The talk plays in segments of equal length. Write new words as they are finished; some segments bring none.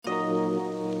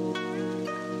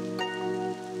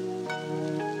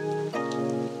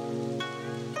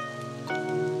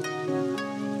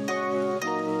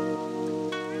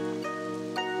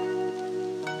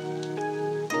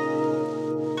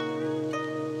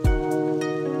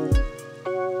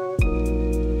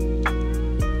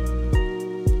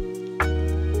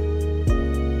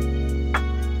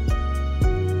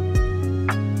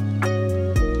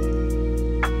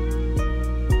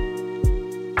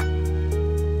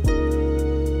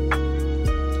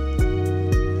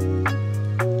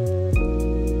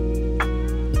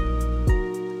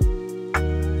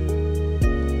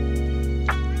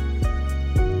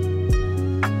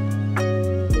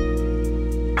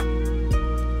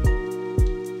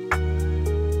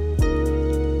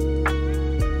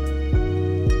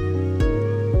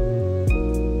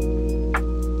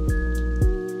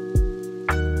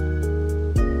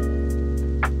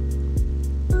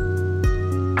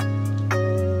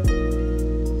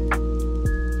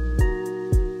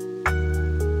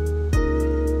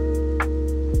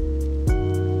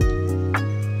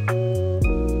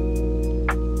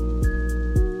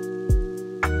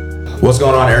What's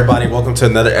going on, everybody? Welcome to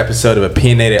another episode of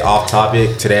Opinionated Off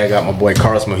Topic. Today I got my boy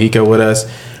Carlos Mojica with us.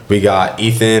 We got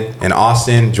Ethan and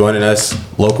Austin joining us,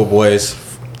 local boys.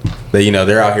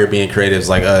 They're out here being creatives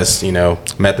like us.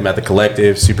 Met them at the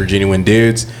Collective, super genuine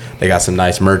dudes. They got some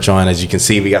nice merch on. As you can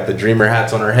see, we got the Dreamer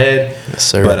hats on our head. Yes,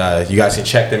 sir. But you guys can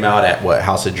check them out at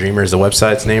House of Dreamers, the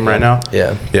website's name right now?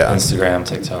 Yeah. Instagram,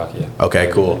 TikTok, yeah. Okay,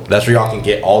 cool. That's where y'all can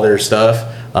get all their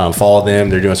stuff. Follow them.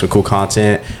 They're doing some cool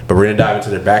content. But we're going to dive into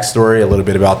their backstory, a little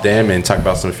bit about them, and talk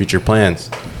about some future plans.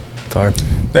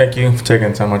 Thank you for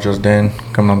taking the time with just Dan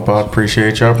coming on the pod.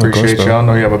 Appreciate y'all. I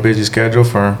know you have a busy schedule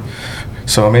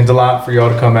so it means a lot for y'all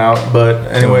to come out.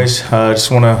 But anyways, I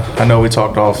know we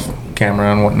talked off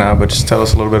camera and whatnot, but just tell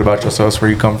us a little bit about yourselves, where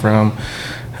you come from,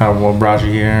 what brought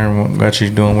you here, and what got you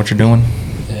doing what you're doing.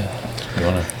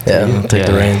 I'll take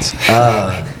the reins.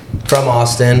 From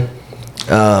Austin,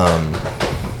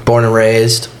 born and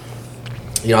raised.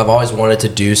 I've always wanted to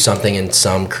do something in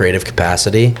some creative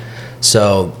capacity.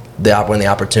 So when the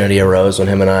opportunity arose, when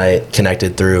him and I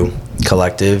connected through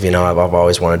Collective, I've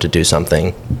always wanted to do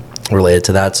something related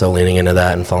to that. So leaning into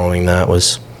that and following that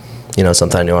was,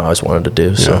 something I knew I always wanted to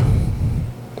do. So.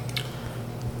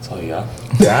 That's all you got?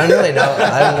 Yeah, I didn't really know.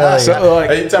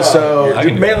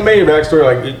 Mainly your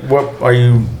backstory. What are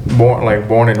you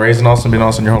born and raised in Austin? Been in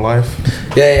Austin your whole life?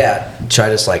 Yeah. Try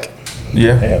just bro. Born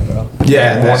in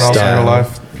Austin your whole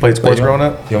life. Played sports growing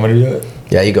up. You want me to do it?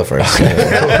 Yeah, you go first. That's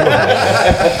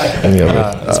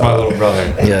my little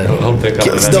brother. Yeah. He'll pick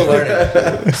up.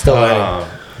 Still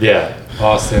learning.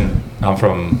 Austin. I'm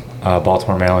from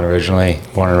Baltimore, Maryland originally.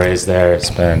 Born and raised there.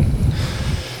 Spent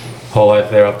whole life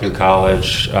there up through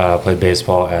college. Played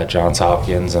baseball at Johns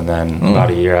Hopkins, and then about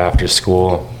a year after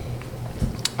school,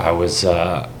 I was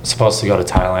supposed to go to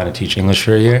Thailand and teach English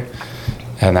for a year.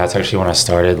 And that's actually when I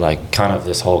started kind of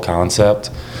this whole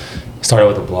concept. Started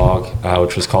with a blog,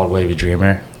 which was called Wavy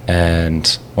Dreamer,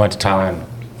 and went to Thailand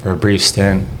for a brief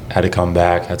stint. Had to come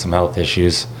back, had some health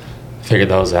issues, figured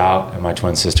those out, and my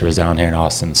twin sister was down here in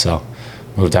Austin, so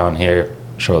moved down here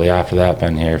shortly after that.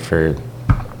 Been here for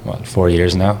 4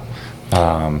 years now,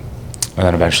 and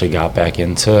then eventually got back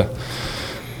into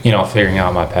figuring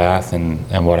out my path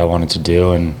and what I wanted to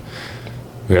do, and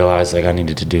realized I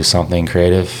needed to do something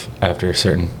creative after a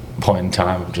certain point in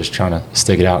time of just trying to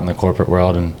stick it out in the corporate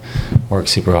world and work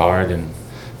super hard and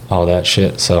all that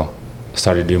shit. So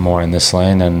started to do more in this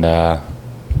lane, and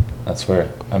that's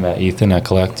where I met Ethan at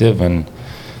Collective, and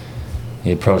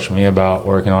he approached me about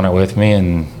working on it with me,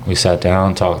 and we sat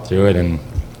down, talked through it, and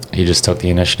he just took the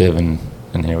initiative, and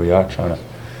here we are trying to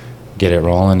get it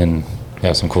rolling, and we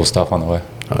have some cool stuff on the way.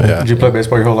 Oh, yeah. Did you play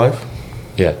baseball your whole life?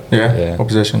 Yeah. What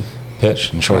position?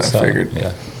 Pitch and shortstop. I figured.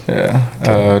 Yeah.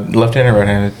 Left-handed,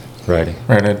 right-handed? Righty.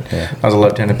 Right-handed. Yeah. I was a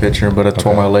left-handed pitcher, but I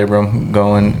tore my labrum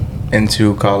going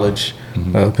into college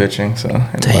pitching, so in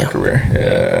my career.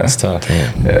 Yeah. It's tough.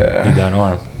 Damn. Yeah. Need that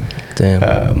arm.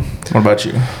 Damn. What about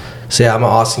you? So I'm an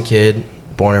Austin kid,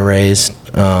 born and raised.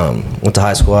 Went to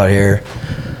high school out here.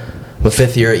 I'm a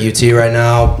fifth year at UT right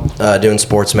now, doing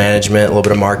sports management, a little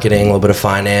bit of marketing, a little bit of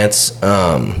finance.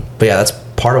 But yeah, that's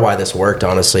part of why this worked,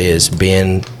 honestly, is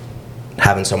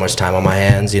having so much time on my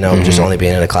hands, just only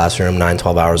being in a classroom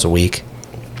 9-12 hours a week,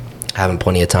 having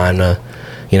plenty of time to,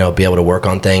 be able to work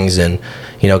on things. And,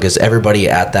 because everybody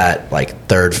at that,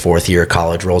 third, fourth year of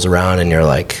college rolls around and you're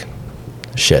like,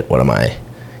 shit, what am I?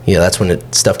 That's when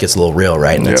stuff gets a little real,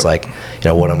 right? And it's like,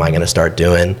 what am I going to start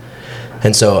doing?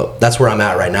 And so that's where I'm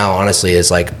at right now, honestly,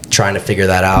 is trying to figure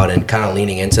that out and kind of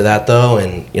leaning into that, though.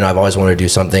 And, I've always wanted to do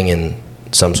something in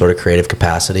some sort of creative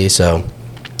capacity. So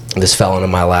this fell into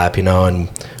my lap, and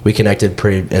we connected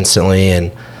pretty instantly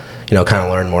and, kind of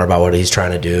learned more about what he's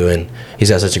trying to do. And he's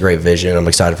got such a great vision. I'm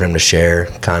excited for him to share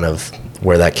kind of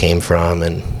where that came from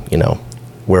and,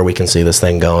 where we can see this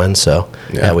thing going. So,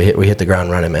 we hit the ground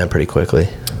running, man, pretty quickly.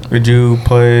 Did you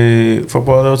play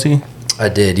football at OT? I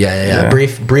did, yeah.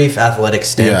 Brief athletic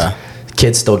stint. Yeah.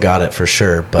 Kids still got it for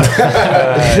sure, but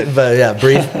but yeah,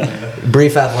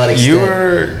 brief athletic stint. You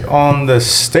were on the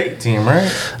state team,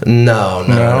 right? No.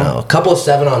 A couple of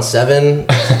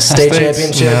 7-on-7 state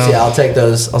championships. No. Yeah, I'll take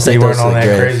those. I'll take You those. weren't on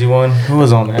that crazy one? Who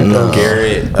was on that? No.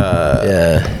 Garrett,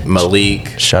 Yeah.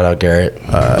 Malik, Shout out Garrett.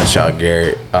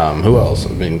 who else?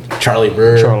 Charlie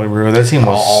Brewer. That team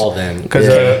was all of them.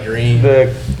 Because Green.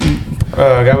 the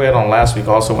guy we had on last week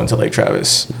also went to Lake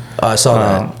Travis. I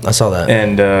saw that.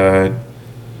 And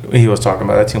he was talking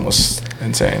about that team was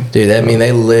insane. Dude,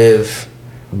 they live,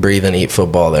 breathe, and eat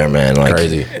football there, man.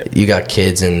 Crazy. You got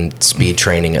kids in speed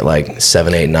training at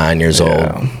 7, 8, 9 years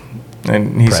old.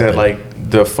 And he said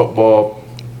Prepping. the football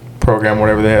program,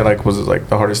 whatever they had, was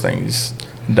the hardest thing he's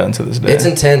done to this day. It's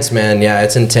intense, man. Yeah,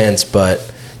 it's intense,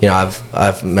 but you know,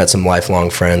 I've met some lifelong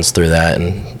friends through that,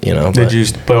 and you know. Did you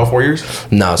play all 4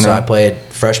 years? No, so I played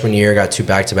freshman year, got 2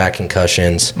 back-to-back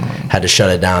concussions, had to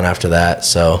shut it down after that.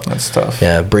 So That's tough.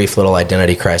 Yeah, brief little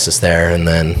identity crisis there, and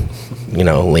then you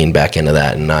know, lean back into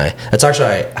that. And that's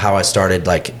actually how I started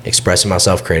like expressing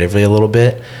myself creatively a little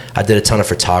bit. I did a ton of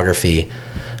photography,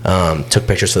 took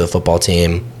pictures for the football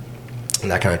team, and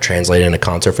that kind of translated into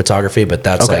concert photography. But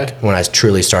that's like when I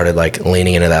truly started like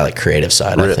leaning into that like creative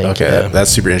side. I think. Okay, Yeah. that's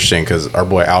super interesting because our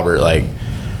boy Albert, like,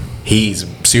 he's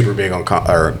super big on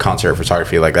concert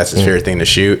photography. Like, that's his favorite thing to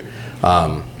shoot.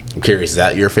 I'm curious, is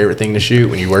that your favorite thing to shoot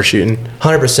when you were shooting?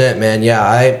 100%, man. Yeah,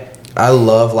 I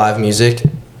love live music.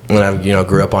 When I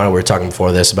grew up on it, we were talking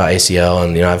before this about ACL,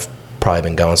 and I've probably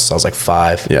been going since I was like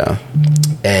 5. Yeah.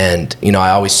 And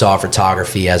I always saw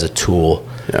photography as a tool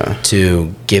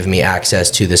to give me access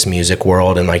to this music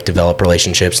world and like develop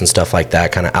relationships and stuff like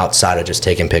that, kind of outside of just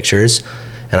taking pictures.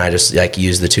 And I just like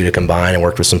used the two to combine and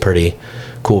worked with some pretty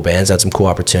cool bands, had some cool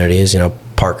opportunities.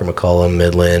 Parker McCollum,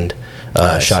 Midland,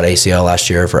 shot ACL last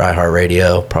year for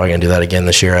iHeartRadio. Probably gonna do that again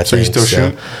this year. I think. So you still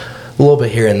shoot? A little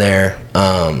bit here and there,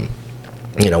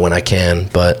 when I can.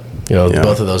 But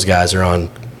both of those guys are on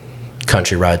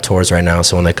country ride tours right now.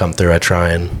 So when they come through, I try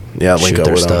and link shoot up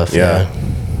their with stuff. them. Yeah,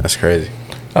 that's crazy.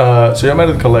 So y'all met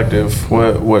at the Collective.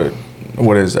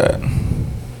 What is that?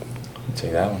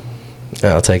 Take that one.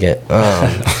 Yeah, I'll take it.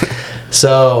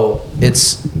 So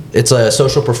it's a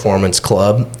social performance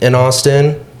club in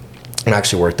Austin. I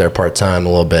actually work there part-time a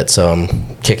little bit, so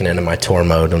I'm kicking into my tour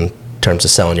mode in terms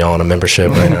of selling y'all on a membership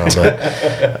right now. But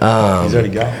He's already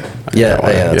got it. yeah,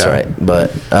 that's right.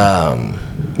 But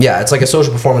it's like a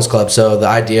social performance club. So the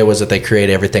idea was that they create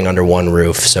everything under one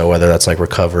roof. So whether that's like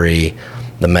recovery,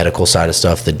 the medical side of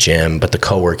stuff, the gym, but the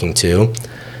co-working too.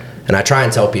 And I try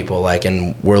and tell people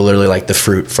and we're literally like the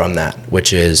fruit from that,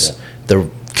 which is the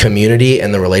community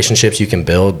and the relationships you can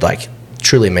build, like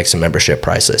truly makes a membership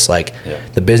priceless. Like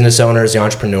the business owners, the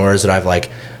entrepreneurs that I've like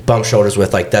bumped shoulders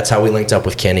with, like that's how we linked up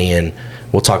with Kenny, and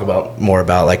we'll talk about more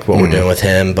about like what we're doing with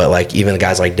him. But like even the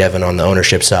guys like Devin on the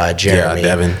ownership side, Jeremy,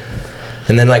 Devin.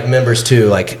 And then like members too,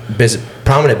 like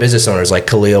prominent business owners like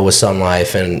Khalil with Sun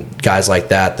Life and guys like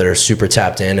that are super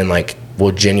tapped in and like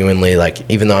will genuinely, like,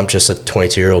 even though I'm just a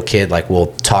 22-year-old kid, like will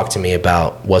talk to me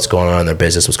about what's going on in their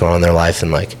business, what's going on in their life,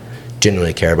 and like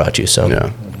genuinely care about you. So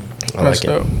I like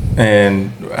it.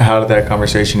 And how did that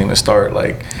conversation even start?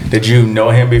 Like, did you know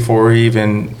him before he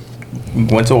even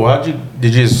went to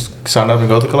did you just sign up and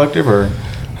go to the Collective, or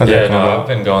how did that come about? I've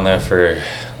been going there for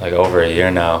like over a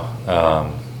year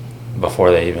now,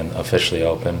 before they even officially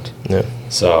opened. Yeah.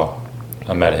 So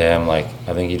I met him, like,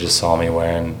 I think he just saw me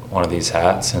wearing one of these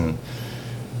hats, and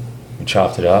we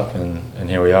chopped it up, and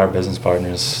here we are, business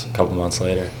partners a couple months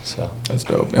later. So That's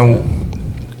dope. And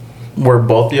were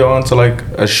both of y'all into like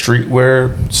a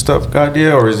streetwear stuff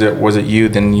idea, or was it you,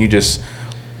 then you just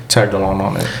tagged along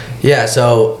on it? Yeah,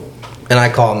 so, and I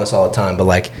call him this all the time, but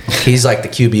like he's like the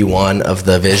QB1 of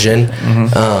the vision.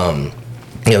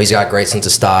 He's got great sense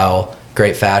of style,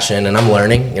 great fashion, and I'm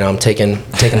learning. I'm taking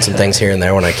some things here and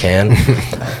there when I can.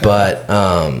 But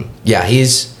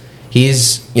he's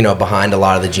behind a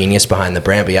lot of the genius behind the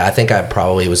brand. But yeah, I think I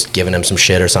probably was giving him some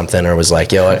shit or something, or was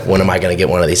like, yo, when am I gonna get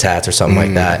one of these hats or something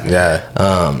like that?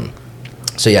 Yeah.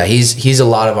 So yeah, he does a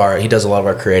lot of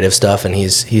our creative stuff, and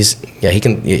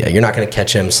you're not gonna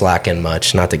catch him slacking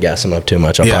much. Not to gas him up too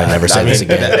much. I'll probably never say this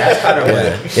again. That's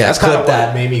kind of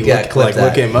what made me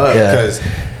look him up, because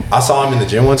I saw him in the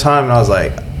gym one time, and I was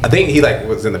like, I think he like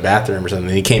was in the bathroom or something,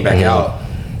 and he came back out,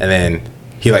 and then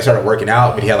he like started working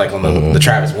out, but he had like on the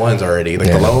Travis ones already, like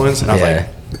the low ones, and I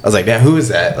was like, damn, who is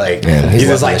that? Like, he's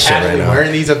just like casually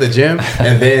wearing these at the gym,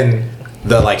 and then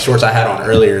the like shorts I had on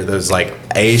earlier, those like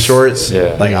A shorts,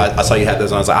 like I saw you had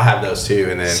those on. I was like, I have those too,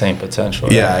 and then same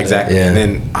potential. Yeah, exactly. And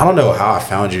then I don't know how I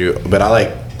found you, but I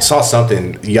like saw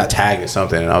something, you got tagged in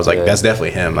something, and I was like, that's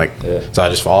definitely him. Like, so I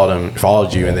just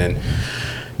followed you, and then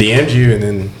DM'd you, and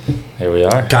then here we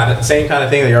are. Same kind of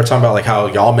thing that you were talking about, like how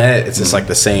y'all met. It's just like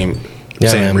the same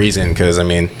reason, because I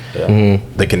mean,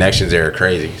 the connections there are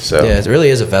crazy. So yeah, it really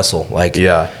is a vessel. Like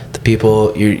the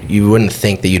people, you wouldn't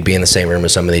think that you'd be in the same room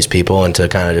with some of these people, and to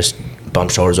kind of just bump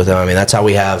shoulders with them. I mean, that's how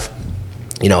we have,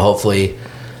 hopefully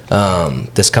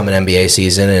this coming NBA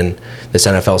season and this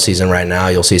NFL season right now,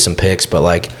 you'll see some picks. But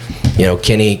like,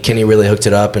 Kenny really hooked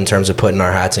it up in terms of putting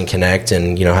our hats in Connect,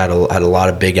 and had a lot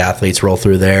of big athletes roll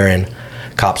through there and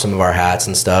cop some of our hats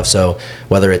and stuff. So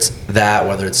whether it's that,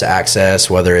 whether it's access,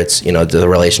 whether it's the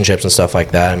relationships and stuff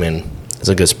like that, I mean, it's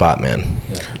a good spot, man.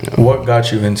 What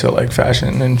got you into like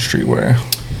fashion and streetwear?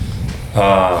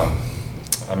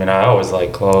 I mean, I always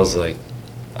liked clothes. Like,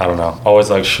 I don't know. Always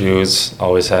liked shoes.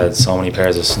 Always had so many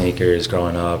pairs of sneakers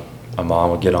growing up. My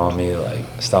mom would get on me, like,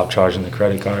 stop charging the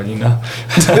credit card, you know?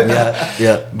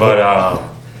 Yeah.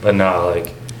 But no,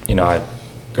 like, you know, I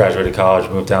graduated college,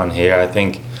 moved down here. I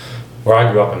think where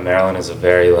I grew up in Maryland is a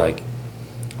very, like,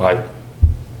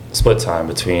 split time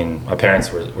between, my parents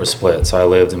were split. So I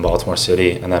lived in Baltimore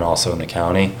City and then also in the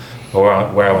county. But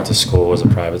where I went to school was a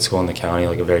private school in the county,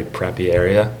 like a very preppy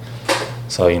area.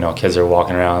 So, you know, kids are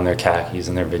walking around in their khakis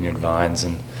and their Vineyard Vines,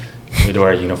 and we'd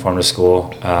wear a uniform to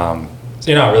school. So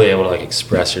you're not really able to, like,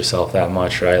 express yourself that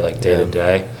much, right? Like, day to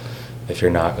day, if you're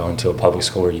not going to a public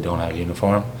school where you don't have a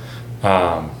uniform.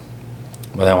 But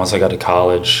then once I got to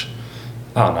college,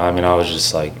 I don't know. I mean, I was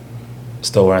just, like,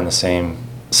 still wearing the same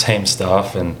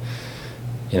stuff, and,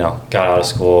 you know, got out of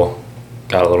school,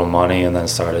 got a little money, and then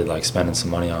started, like, spending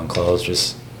some money on clothes.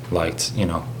 Just liked, you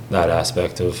know, that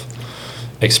aspect of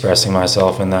expressing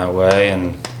myself in that way.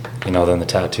 And, you know, then the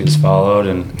tattoos followed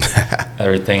and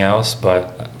everything else.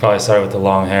 But I probably started with the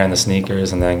long hair and the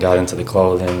sneakers, and then got into the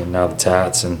clothing, and now the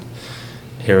tats, and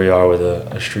here we are with a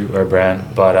streetwear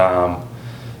brand. But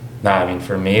I mean,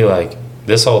 for me, like,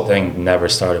 this whole thing never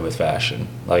started with fashion.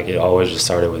 Like, it always just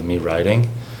started with me writing.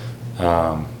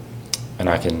 And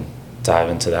I can dive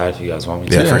into that if you guys want me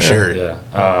to. Yeah, for sure. Yeah.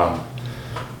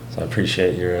 So I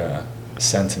appreciate your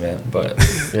sentiment, but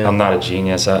I'm not a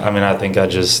genius. I mean, I think I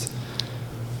just,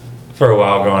 for a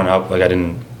while growing up, like, I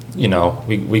didn't, you know,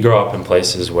 we grow up in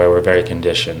places where we're very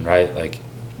conditioned, right? Like,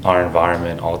 our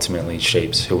environment ultimately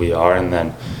shapes who we are, and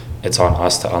then it's on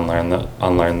us to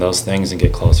unlearn those things and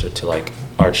get closer to, like,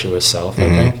 our truest self, I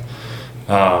think.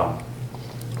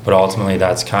 But ultimately,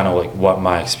 that's kind of like what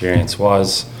my experience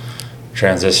was,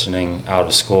 transitioning out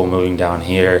of school, moving down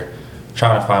here,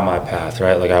 trying to find my path,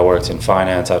 right? Like, I worked in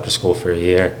finance after school for a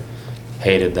year,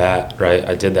 hated that, right?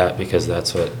 I did that because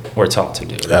that's what we're taught to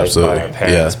do, right? Absolutely. By our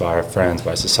parents, by our friends,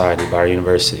 by society, by our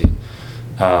university.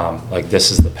 Like,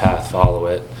 this is the path, follow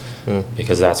it,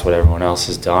 because that's what everyone else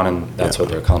has done, and that's what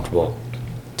they're comfortable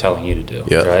telling you to do,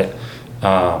 right?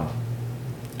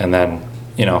 And then,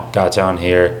 you know, got down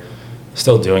here,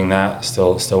 still doing that,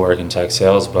 still working tech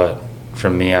sales, but for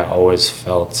me, I always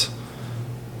felt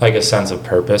like a sense of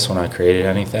purpose when I created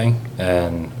anything,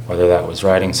 and whether that was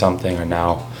writing something or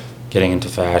now getting into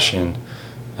fashion,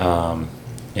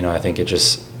 you know, I think it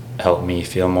just helped me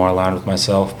feel more aligned with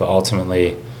myself. But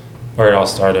ultimately, where it all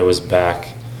started was back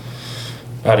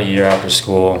about a year after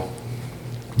school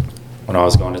when I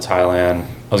was going to Thailand.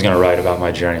 I was going to write about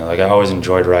my journey. Like, I always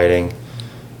enjoyed writing.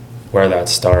 Where that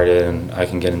started, and I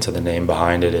can get into the name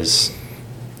behind it, is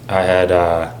I had,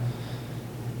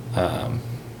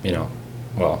 you know,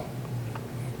 well,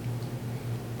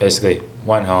 basically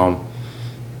went home,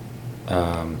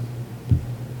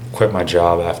 quit my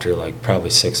job after, like, probably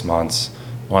 6 months,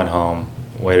 went home,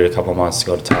 waited a couple months to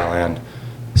go to Thailand,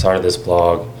 started this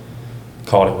blog,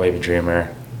 called it Wavy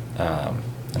Dreamer,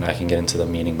 and I can get into the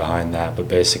meaning behind that. But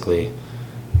basically,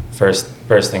 first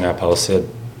thing I posted,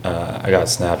 I got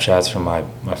Snapchats from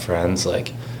my friends,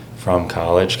 like, from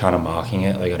college, kind of mocking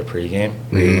it, like, at a pregame,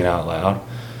 reading it out loud.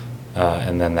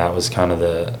 And then that was kind of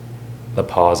the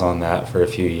pause on that for a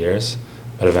few years.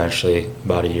 But eventually,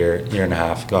 about a year and a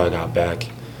half ago, I got back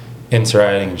into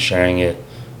writing and sharing it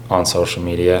on social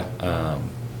media.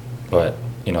 But,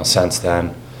 you know, since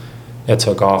then, it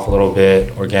took off a little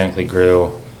bit, organically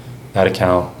grew. That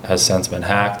account has since been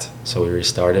hacked, so we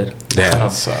restarted. Damn,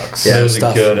 that sucks. Yeah, it was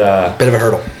a good bit of a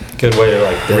hurdle. Good way to,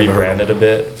 like, rebrand it a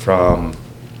bit from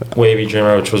Wavy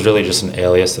Dreamer, which was really just an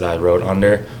alias that I wrote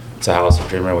under, to House of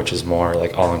Dreamer, which is more,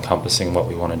 like, all-encompassing what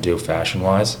we want to do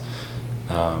fashion-wise.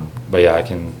 But yeah, I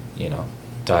can, you know,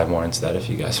 dive more into that if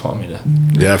you guys want me to.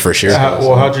 Yeah, for sure.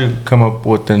 How'd you come up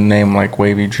with the name, like,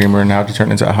 Wavy Dreamer, and how'd you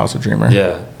turn into a House of Dreamer?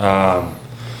 Yeah.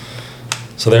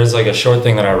 So there's, like, a short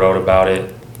thing that I wrote about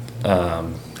it.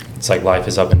 It's like life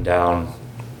is up and down.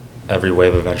 Every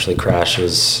wave eventually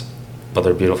crashes, but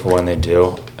they're beautiful when they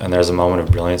do. And there's a moment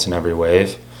of brilliance in every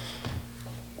wave,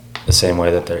 the same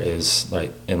way that there is,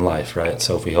 like, in life, right?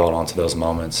 So if we hold on to those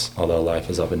moments, although life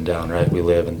is up and down, right? We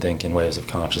live and think in waves of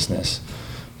consciousness.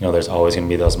 You know, there's always going to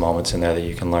be those moments in there that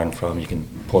you can learn from, you can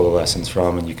pull the lessons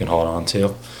from, and you can hold on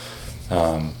to.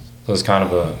 So it's kind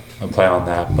of a play on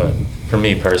that. But for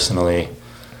me personally,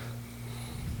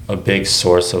 a big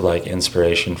source of, like,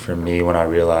 inspiration for me when I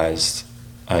realized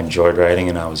I enjoyed writing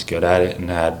and I was good at it and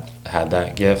had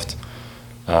that gift,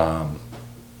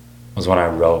 was when I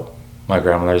wrote my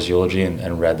grandmother's eulogy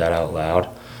and read that out loud.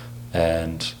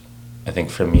 And I think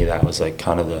for me that was, like,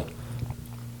 kind of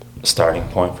starting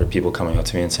point for people coming up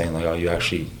to me and saying like, oh, you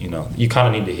actually, you kind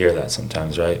of need to hear that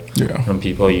sometimes, right? Yeah. From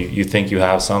people, you think you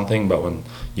have something, but when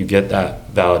you get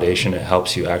that validation, it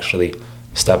helps you actually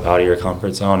step out of your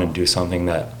comfort zone and do something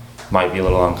that might be a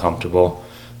little uncomfortable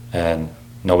and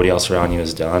nobody else around you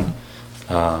has done.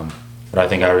 But I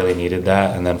think I really needed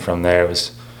that. And then from there, it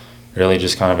was really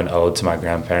just kind of an ode to my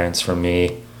grandparents. For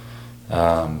me,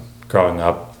 growing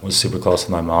up, was super close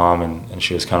with my mom, and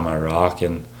she was kind of my rock,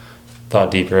 and thought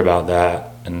deeper about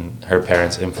that and her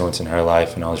parents' influence in her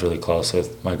life. And I was really close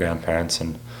with my grandparents,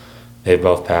 and they've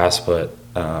both passed. But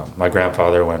my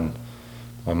grandfather, when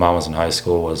my mom was in high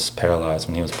school, was paralyzed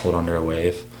when he was pulled under a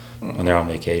wave when they were on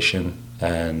vacation,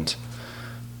 and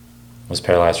was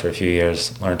paralyzed for a few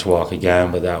years, learned to walk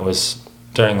again. But that was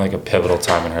during like a pivotal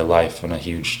time in her life and a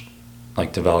huge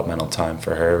like developmental time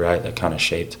for her, right? That kind of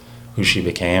shaped who she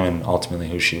became and ultimately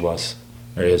who she was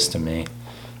or is to me.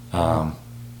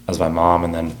 As my mom,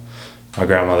 and then my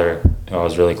grandmother, who I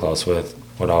was really close with,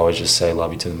 would always just say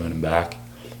love you to the moon and back.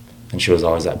 And she was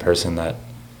always that person that,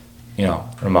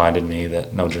 reminded me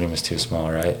that no dream is too small,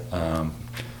 right? So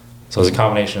it was a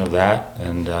combination of that,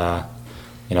 and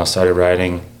started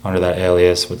writing under that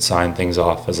alias, would sign things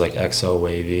off as like XO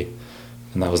Wavy,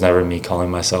 and that was never me calling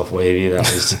myself Wavy.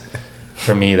 That was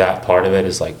for me, that part of it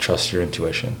is like trust your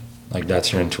intuition. Like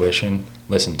that's your intuition,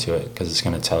 listen to it, because it's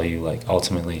going to tell you, like,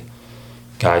 ultimately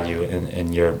guide you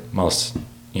in your most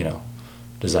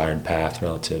desired path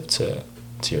relative to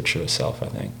your truest self, I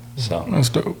think. So That's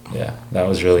dope. Yeah, that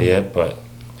was really it. But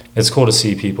it's cool to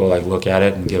see people like look at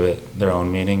it and give it their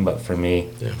own meaning, but for me,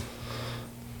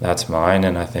 that's mine.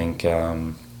 And I think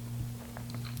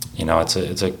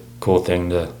it's a cool thing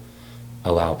to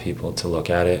allow people to look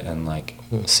at it and like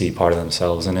see part of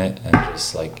themselves in it, and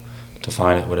just like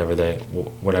define it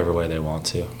whatever way they want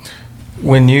to.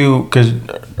 Because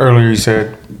earlier you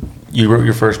said you wrote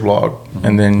your first blog,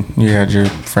 and then you had your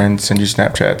friends send you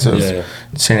Snapchats of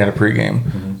seeing at a pregame.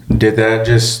 Mm-hmm. Did that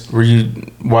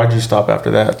why'd you stop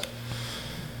after that?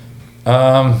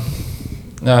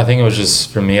 No, I think it was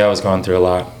just, for me, I was going through a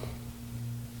lot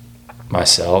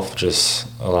myself, just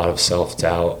a lot of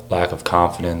self-doubt, lack of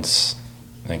confidence.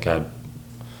 I think I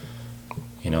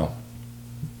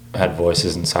had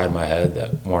voices inside my head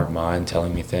that weren't mine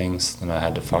telling me things, and I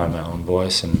had to find my own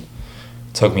voice, and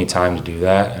it took me time to do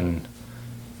that. And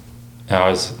I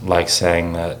always like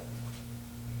saying that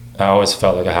I always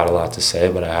felt like I had a lot to say,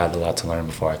 but I had a lot to learn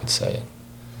before I could say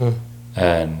it.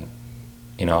 And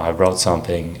I wrote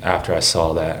something after I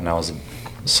saw that, and I was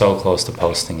so close to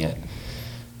posting it,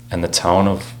 and the tone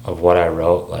of what I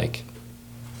wrote like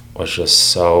was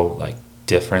just so like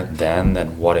different then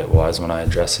than what it was when I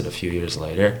addressed it a few years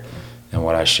later, and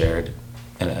what I shared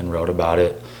and wrote about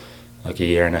it like a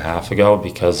year and a half ago,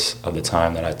 because of the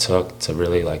time that I took to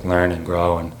really like learn and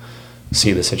grow and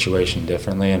see the situation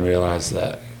differently, and realize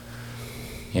that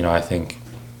I think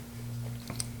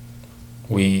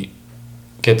we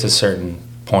get to certain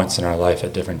points in our life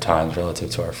at different times relative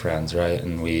to our friends, right?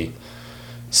 And we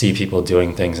see people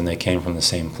doing things and they came from the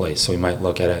same place, so we might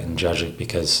look at it and judge it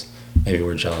because maybe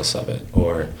we're jealous of it,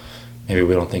 or maybe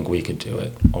we don't think we could do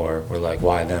it, or we're like,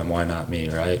 why them, why not me,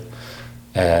 right?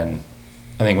 And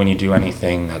I think when you do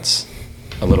anything that's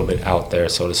a little bit out there,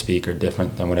 so to speak, or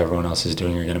different than what everyone else is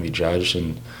doing, you're going to be judged,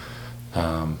 and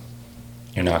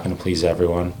you're not going to please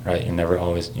everyone, right? You're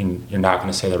not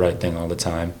going to say the right thing all the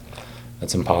time.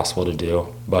 That's impossible to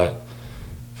do. But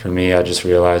for me, I just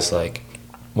realized, like,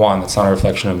 one, it's not a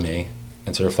reflection of me,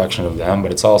 it's a reflection of them,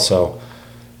 but it's also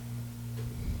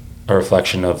a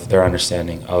reflection of their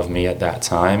understanding of me at that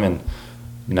time, and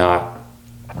not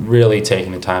really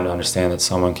taking the time to understand that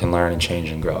someone can learn and change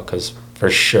and grow. Because for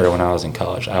sure, when I was in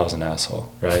college, I was an asshole,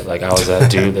 right? Like, I was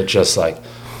that dude that just like,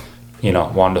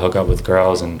 wanted to hook up with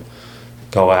girls and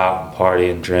go out and party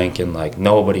and drink, and like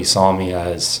nobody saw me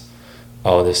as,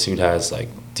 oh, this dude has like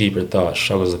deeper thoughts,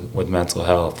 struggles with mental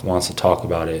health, wants to talk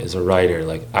about it, is a writer.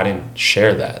 Like, I didn't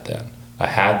share that then. I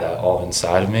had that all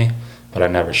inside of me, but I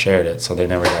never shared it, so they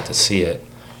never got to see it.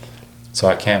 So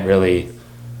I can't really,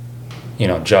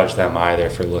 judge them either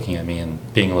for looking at me and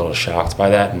being a little shocked by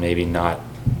that, and maybe not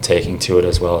taking to it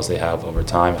as well as they have over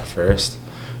time at first.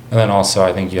 And then also,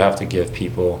 I think you have to give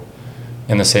people,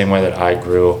 in the same way that I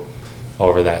grew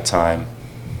over that time,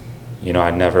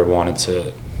 I never wanted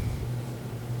to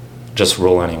just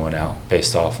rule anyone out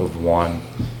based off of one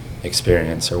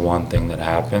experience or one thing that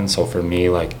happened. So for me,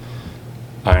 like,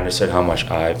 I understood how much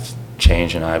I've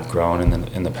changed and I've grown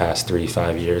in the past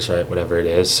 3-5 years, right? Whatever it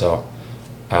is. So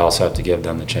I also have to give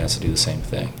them the chance to do the same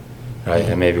thing, right?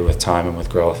 And maybe with time and with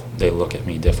growth, they look at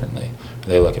me differently.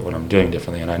 They look at what I'm doing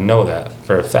differently. And I know that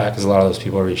for a fact, because a lot of those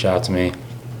people reach out to me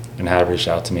and have reached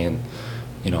out to me and,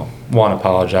 one,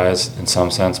 apologized in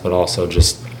some sense, but also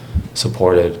just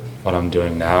supported what I'm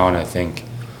doing now. And I think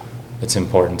it's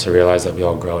important to realize that we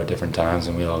all grow at different times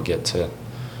and we all get to,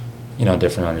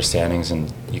 different understandings,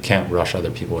 and you can't rush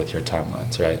other people with your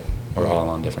timelines, right? We're all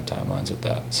on different timelines with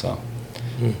that. So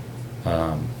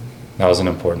that was an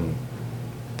important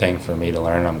thing for me to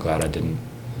learn. I'm glad I didn't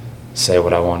say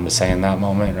what I wanted to say in that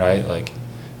moment, right?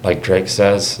 Like Drake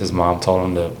says, his mom told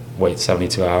him to wait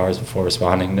 72 hours before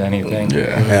responding to anything.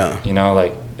 Yeah.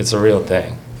 It's a real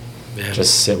thing. Yeah.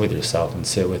 Just sit with yourself and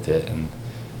sit with it, and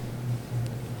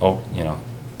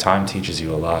time teaches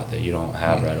you a lot that you don't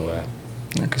have right away.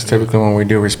 Because typically when we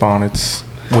do respond, it's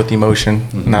with emotion,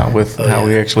 not with how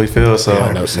we actually feel. So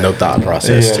no thought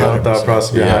process. Yeah, no thought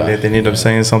process behind it. They end up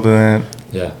saying something that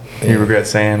you regret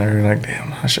saying, or you're like,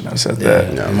 damn, I shouldn't have said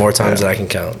that. Yeah. More times than I can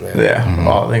count. I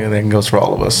think it goes for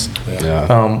all of us.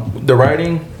 Yeah. The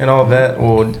writing and all that.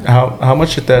 Well, how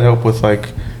much did that help with like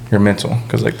your mental?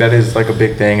 Because like that is like a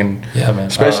big thing, and man.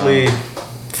 especially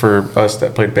for us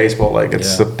that played baseball, like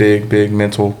it's a big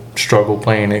mental struggle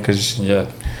playing it. Because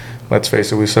let's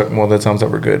face it, we suck more of the times that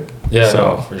we're good. Yeah,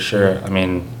 no, for sure. I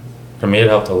mean, for me, it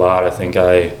helped a lot. I think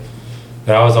I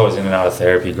was always in and out of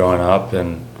therapy growing up,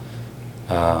 and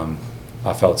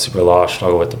I felt super lost,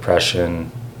 struggled with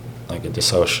depression, like a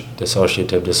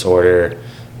dissociative disorder,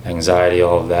 anxiety,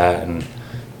 all of that. And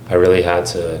I really had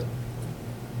to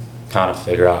kind of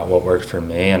figure out what worked for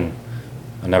me. And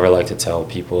I never like to tell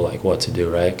people like what to do,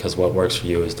 right? Because what works for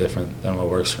you is different than what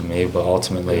works for me. But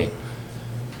ultimately,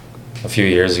 a few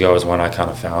years ago is when I kind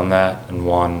of found that. And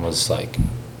one was like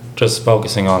just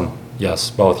focusing on,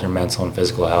 both your mental and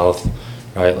physical health,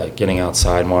 right? Like getting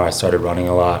outside more. I started running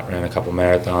a lot, ran a couple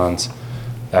marathons.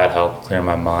 That helped clear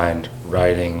my mind.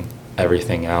 Writing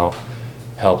everything out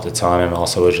helped a ton, and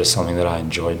also it was just something that I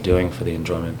enjoyed doing for the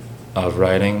enjoyment of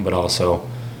writing, but also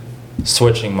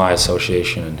switching my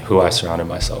association and who I surrounded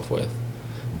myself with.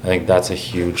 I think that's a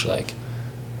huge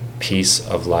piece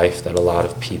of life that a lot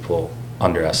of people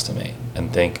underestimate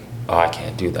and think, oh, I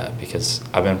can't do that because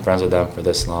I've been friends with them for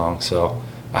this long, so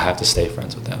I have to stay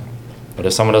friends with them. But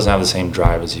if someone doesn't have the same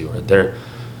drive as you, or their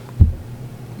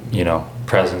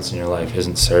presence in your life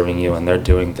isn't serving you, and they're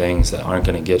doing things that aren't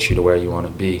going to get you to where you want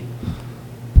to be,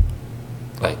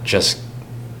 just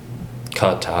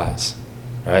cut ties,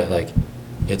 right?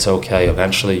 It's okay.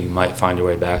 Eventually you might find your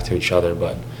way back to each other,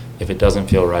 but if it doesn't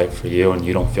feel right for you and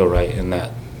you don't feel right in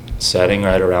that setting,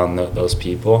 right around those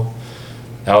people,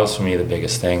 that was for me the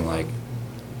biggest thing.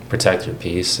 Protect your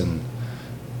peace. And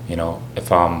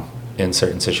if I'm in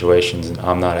certain situations and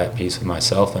I'm not at peace with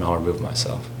myself, then I'll remove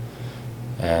myself.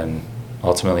 And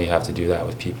ultimately you have to do that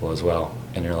with people as well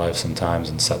in your life sometimes,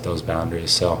 and set those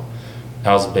boundaries. So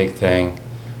that was a big thing.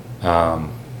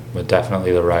 But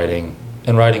definitely the writing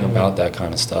and writing about that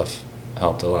kind of stuff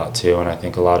helped a lot too. And I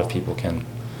think a lot of people can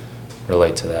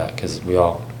relate to that because we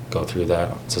all go through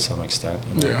that to some extent.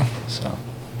 Yeah.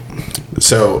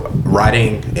 So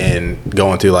writing and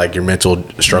going through your mental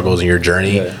struggles and your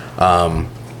journey,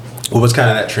 what was kind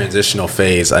of that transitional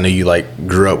phase? I know you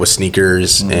grew up with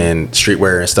sneakers and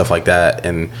streetwear and stuff like that,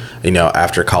 and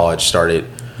after college started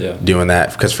doing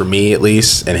that. Because for me at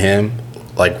least, and him,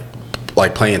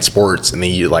 like playing sports, and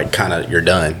then you you're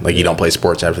done. You don't play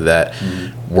sports after that.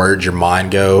 Where'd your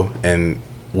mind go, and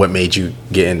what made you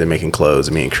get into making clothes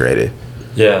and being creative?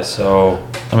 Yeah, so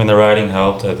I mean the writing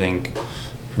helped. I think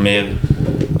for me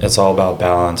it's all about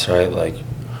balance, right?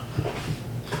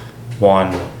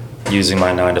 One, using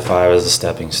my 9-to-5 as a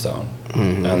stepping stone,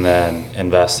 and then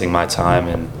investing my time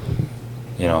in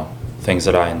things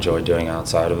that I enjoy doing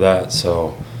outside of that.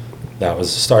 So that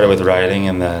was started with writing,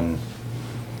 and then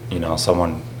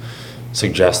someone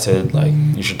suggested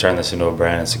you should turn this into a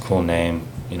brand. It's a cool name,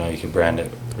 you can brand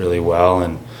it really well.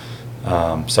 And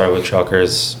started with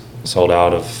truckers, sold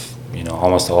out of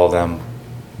almost all of them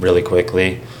really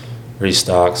quickly,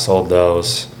 restocked, sold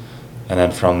those, and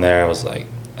then from there I was I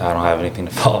don't have anything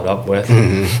to follow it up with,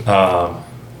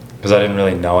 because I didn't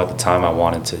really know at the time I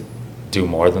wanted to do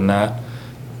more than that.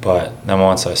 But then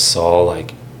once I saw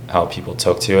how people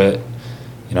took to it,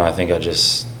 I think I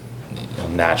just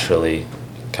naturally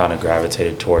kind of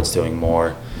gravitated towards doing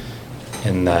more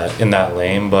in that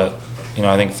lane. But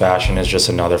I think fashion is just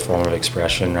another form of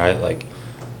expression, right?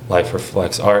 Life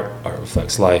reflects art, art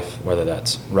reflects life, whether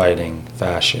that's writing,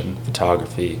 fashion,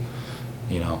 photography,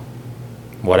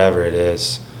 whatever it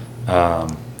is.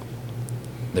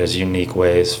 There's unique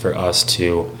ways for us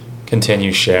to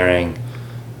continue sharing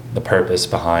the purpose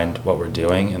behind what we're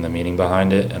doing and the meaning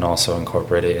behind it, and also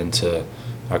incorporate it into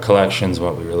our collections,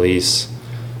 what we release,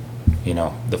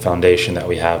 the foundation that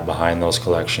we have behind those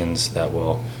collections that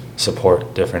will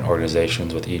support different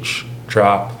organizations with each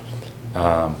drop.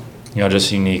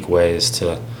 Just unique ways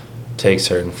to take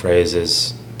certain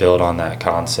phrases, build on that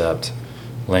concept,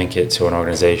 link it to an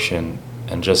organization,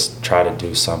 and just try to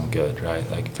do some good, right?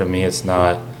 Like for me, it's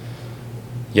not,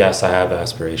 yes, I have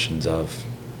aspirations of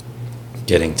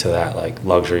getting to that like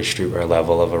luxury streetwear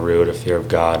level of a Rude, a Fear of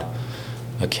God,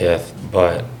 a Kith,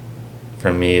 but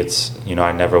for me, it's,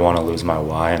 I never want to lose my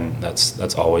why, and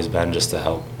that's always been just to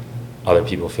help other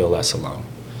people feel less alone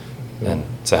and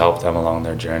to help them along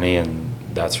their journey, and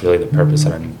that's really the purpose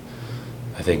that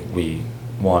I think we,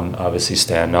 obviously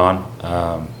stand on,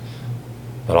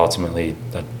 but ultimately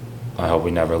that I hope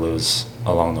we never lose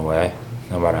along the way,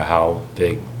 no matter how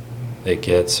big it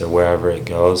gets or wherever it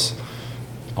goes.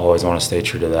 Always want to stay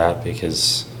true to that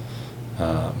because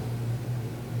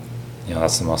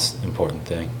that's the most important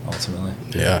thing ultimately.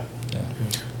 Yeah.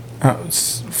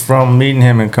 From meeting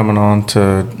him and coming on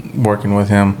to working with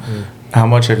him, how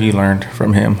much have you learned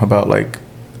from him about, like,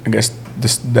 I guess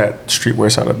that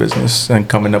streetwear side of business and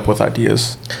coming up with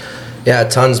ideas? Yeah,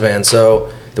 tons, man.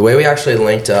 So the way we actually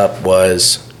linked up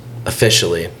was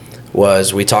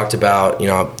we talked about,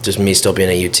 just me still being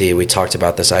at UT, we talked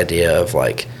about this idea of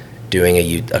like doing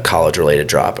a college related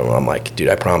drop, and I'm like, dude,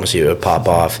 I promise you it would pop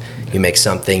off. You make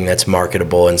something that's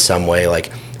marketable in some way,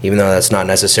 like, even though that's not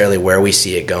necessarily where we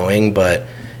see it going, but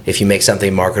if you make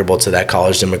something marketable to that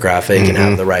college demographic and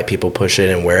have the right people push it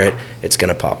and wear it, it's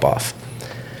going to pop off.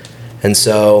 And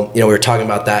so, we were talking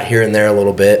about that here and there a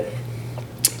little bit.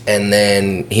 And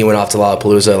then he went off to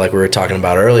Lollapalooza, like we were talking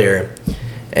about earlier.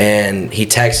 And he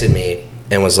texted me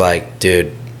and was like,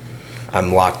 dude,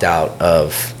 I'm locked out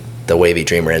of the Wavy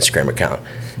Dreamer Instagram account.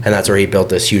 And that's where he built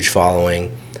this huge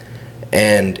following.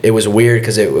 And it was weird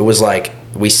because it was like,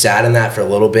 we sat in that for a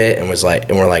little bit and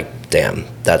we're like, damn,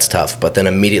 that's tough. But then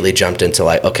immediately jumped into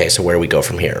like, okay, so where do we go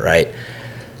from here, right?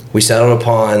 We settled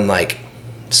upon like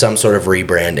some sort of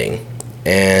rebranding.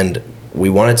 And we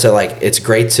wanted to, like, it's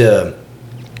great to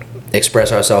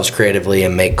express ourselves creatively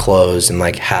and make clothes and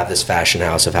like have this fashion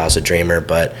house of House of Dreamer,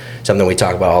 but something we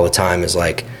talk about all the time is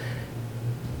like,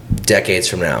 decades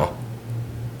from now,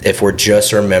 if we're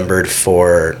just remembered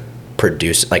for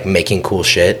making cool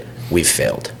shit, we've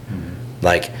failed.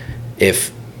 Like,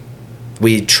 if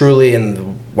we truly,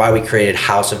 and why we created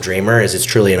House of Dreamer is it's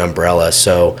truly an umbrella.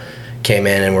 So came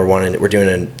in and we're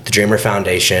doing the Dreamer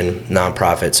Foundation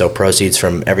nonprofit, so proceeds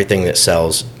from everything that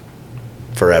sells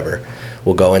forever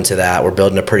will go into that. We're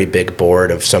building a pretty big board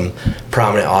of some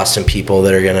prominent Austin people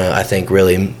that are gonna, I think,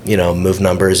 really move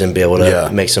numbers and be able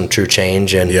to make some true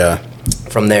change. And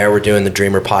from there, we're doing the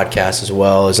Dreamer podcast as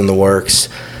well, is in the works.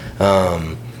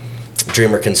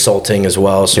 Dreamer Consulting as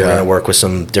well, so we're going to work with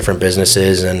some different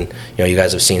businesses, and you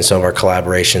guys have seen some of our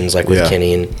collaborations, like with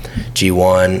Kenny and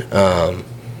G1.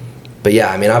 But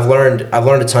yeah, I mean, I've learned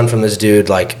a ton from this dude.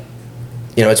 Like,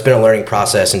 it's been a learning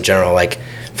process in general, like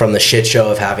from the shit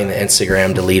show of having the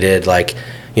Instagram deleted, like,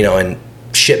 and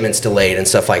shipments delayed and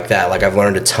stuff like that. Like, I've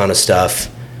learned a ton of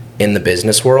stuff in the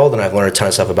business world, and I've learned a ton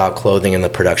of stuff about clothing and the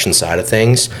production side of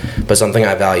things. But something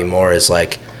I value more is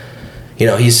like,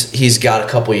 he's got a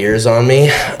couple years on me,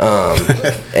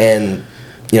 and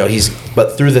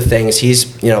but through the things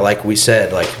he's, like we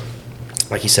said,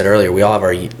 like you said earlier, we all have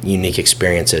our unique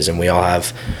experiences, and we all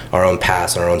have our own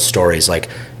paths and our own stories. Like,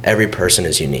 every person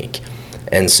is unique,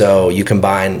 and so you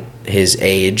combine his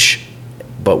age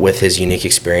but with his unique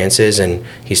experiences, and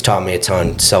he's taught me a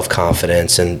ton,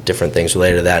 self-confidence and different things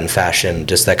related to that in fashion,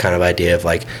 just that kind of idea of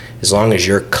like, as long as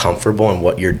you're comfortable in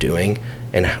what you're doing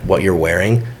and what you're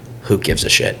wearing, who gives a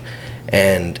shit?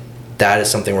 And that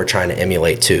is something we're trying to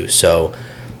emulate too. So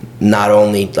not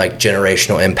only like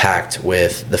generational impact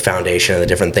with the foundation and the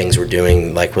different things we're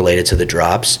doing, like related to the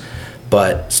drops,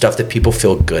 but stuff that people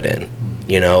feel good in,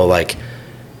 like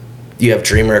you have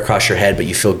Dreamer across your head, but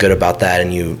you feel good about that,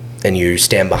 and you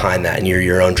stand behind that, and you're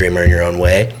your own dreamer in your own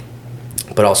way,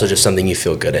 but also just something you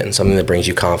feel good in, something that brings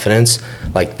you confidence.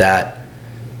 Like, that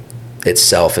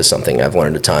itself is something I've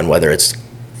learned a ton, whether it's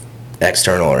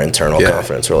external or internal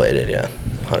confidence related.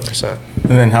 100%.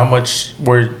 And then how much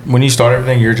when you started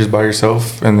everything, you're just by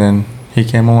yourself, and then he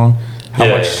came along? How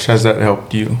much has that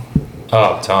helped you?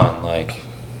 Oh, a ton. Like,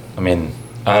 I mean,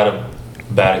 I had a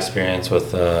bad experience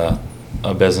with a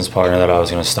business partner that I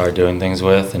was going to start doing things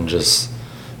with, and just,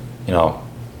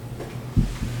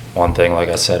 one thing, like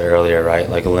I said earlier, right?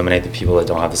 Like, eliminate the people that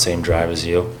don't have the same drive as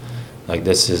you. Like,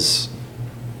 this is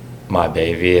my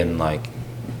baby, and like,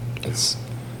 it's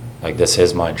like, this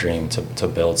is my dream to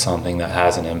build something that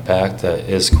has an impact, that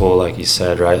is cool, like you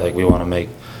said, right? Like, we want to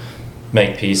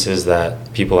make pieces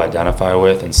that people identify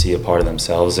with and see a part of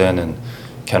themselves in, and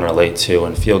can relate to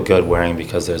and feel good wearing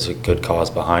because there's a good cause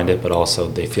behind it, but also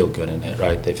they feel good in it,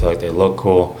 right? They feel like they look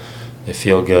cool, they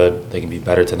feel good, they can be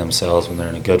better to themselves when they're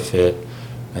in a good fit,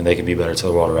 and they can be better to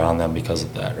the world around them because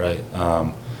of that, right?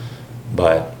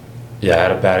 But yeah, I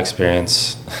had a bad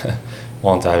experience.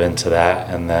 Won't dive into that,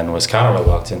 and then was kind of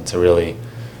reluctant to really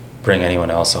bring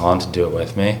anyone else on to do it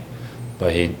with me.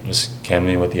 But he just came to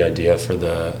me with the idea for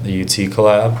the UT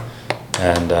collab,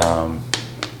 and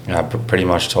I pretty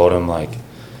much told him, like,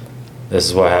 this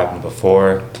is what happened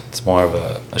before. It's more of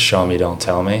a show me, don't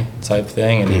tell me type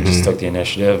thing, and he just took the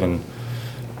initiative and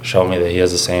showed me that he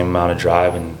has the same amount of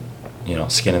drive and, you know,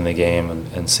 skin in the game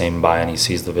and same buy-in. He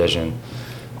sees the vision.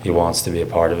 He wants to be a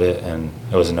part of it, and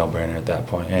it was a no-brainer at that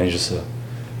point. And he's just a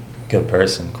good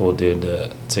person, cool dude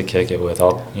to kick it with.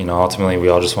 You know, ultimately, we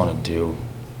all just want to do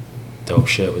dope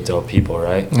shit with dope people,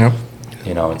 right? Yep.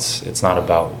 You know, it's not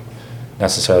about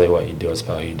necessarily what you do; it's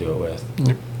about who you do it with.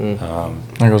 Yep.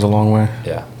 That goes a long way.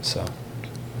 Yeah. So.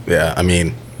 Yeah, I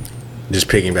mean, just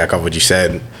picking back off what you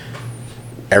said.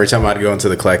 Every time I'd go into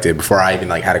the collective, before I even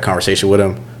like had a conversation with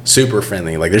him, super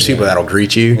friendly. Like, there's people that'll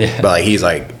greet you, but like he's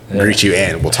like greet you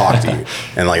and we'll talk to you,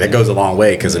 and like that goes a long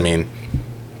way because I mean,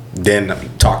 then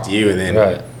talk to you, and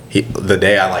then the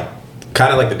day I like,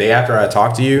 kind of like the day after I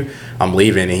talked to you, I'm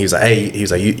leaving, and he's like, hey,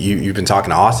 he's like, you've been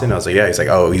talking to Austin? I was like, yeah. He's like,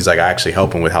 oh, he's like, I actually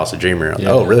help him with House of Dreamer. I was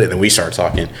like, oh, really? Then we started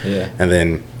talking, and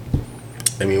then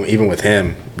I mean, even with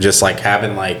him, just like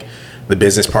having like the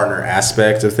business partner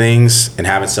aspect of things and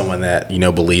having someone that, you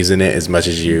know, believes in it as much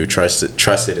as you, trust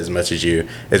it as much as you,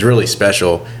 is really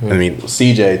special. I mean,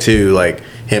 CJ too, like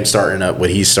him starting up what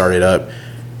he started up,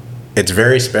 it's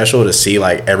very special to see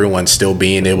like everyone still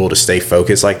being able to stay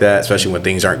focused like that, especially when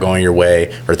things aren't going your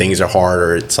way or things are hard,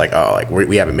 or it's like, oh, like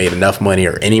we haven't made enough money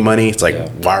or any money. It's like,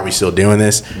 why are we still doing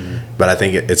this? But I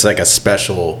think it's like a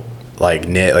special like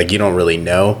knit, like you don't really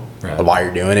know why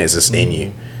you're doing it. It's just in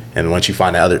you. And once you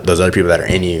find those other people that are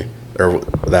in you or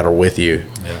that are with you,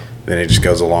 then it just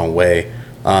goes a long way.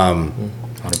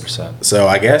 100%. So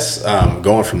I guess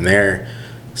going from there,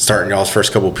 starting y'all's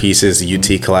first couple pieces, the UT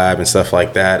collab and stuff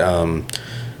like that,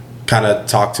 kind of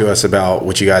talk to us about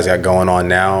what you guys got going on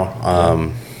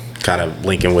now, kind of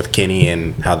linking with Kenny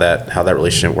and how that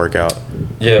relationship work out.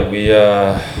 Yeah, we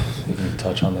you can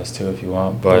touch on this too if you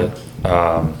want, but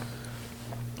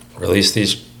released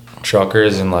these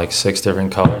truckers in like 6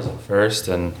 different colors at first,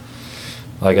 and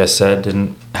like I said,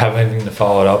 didn't have anything to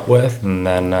follow it up with, and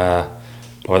then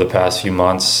over the past few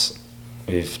months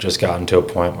we've just gotten to a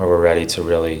point where we're ready to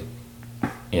really,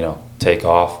 you know, take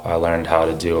off. I learned how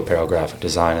to do apparel graphic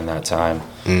design in that time.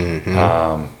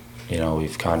 You know,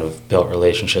 we've kind of built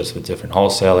relationships with different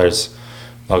wholesalers,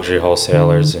 luxury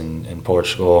wholesalers in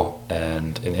Portugal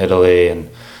and in Italy,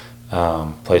 and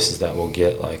places that we'll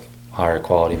get like higher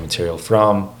quality material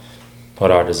from, put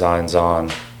our designs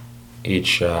on.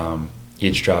 Each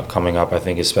drop coming up I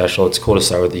think is special. It's cool to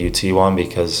start with the UT one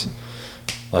because,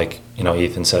 like, you know,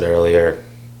 Ethan said earlier,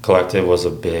 Collective was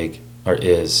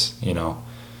is, you know,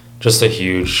 just a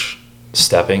huge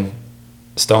stepping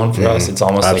stone for us. It's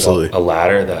almost like a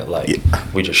ladder that like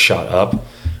we just shot up.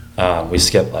 We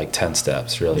skipped like 10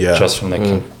 steps really, just from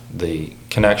the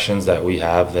connections that we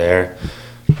have there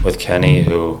with Kenny,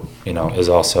 who, you know, is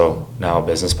also now a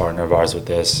business partner of ours with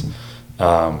this.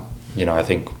 You know, I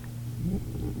think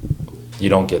you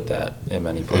don't get that in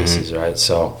many places, right?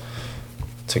 So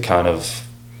to kind of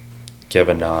give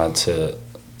a nod to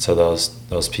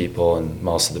those people, and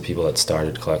most of the people that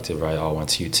started Collective, right, all went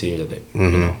to UT, or they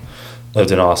you know,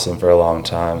 lived in Austin for a long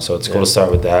time. So it's cool to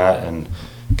start with that and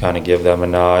kind of give them a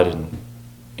nod, and,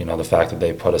 you know, the fact that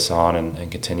they put us on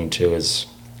and continue to is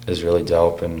really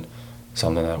dope and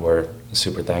something that we're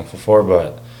super thankful for.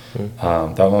 But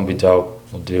that won't be dope.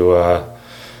 We'll do a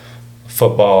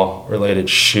football related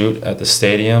shoot at the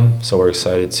stadium, so we're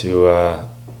excited to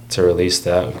release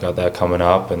that. We've got that coming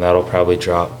up, and that'll probably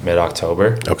drop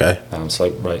mid-October. Okay. It's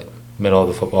like right middle of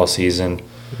the football season.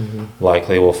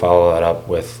 Likely we'll follow that up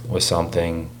with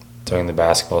something during the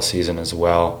basketball season as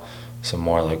well, some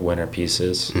more like winter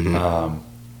pieces. But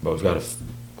we've got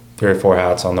 3 or 4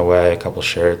 hats on the way, a couple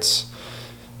shirts.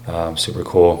 Super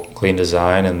cool, clean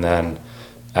design, and then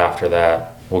after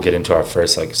that we'll get into our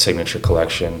first like signature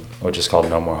collection, which is called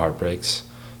No More Heartbreaks,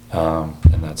 and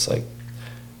that's like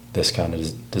this kind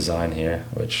of design here,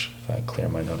 which if I clear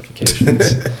my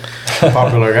notifications.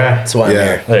 Popular guy. That's why I'm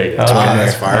here. There you go.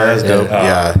 That's fire. That's dope.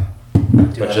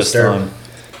 But just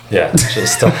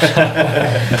just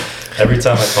every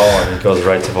time I call him, it goes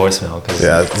right to voicemail because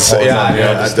got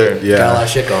a lot of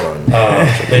shit going on. I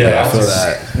feel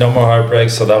that. No More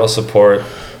Heartbreaks, so that'll support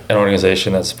an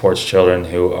organization that supports children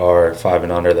who are 5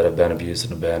 and under that have been abused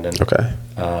and abandoned. Okay.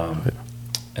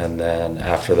 And then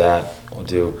after that, we'll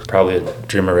do probably a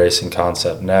Dreamer Racing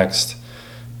concept next.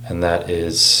 And that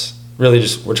is really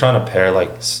just, we're trying to pair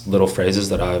like little phrases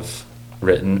that I've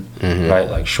written, right?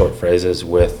 Like short phrases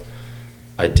with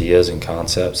ideas and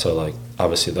concepts. So like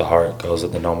obviously the heart goes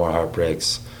with the No More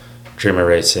Heartbreaks. Dreamer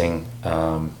Racing,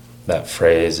 that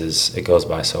phrase it goes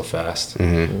by so fast.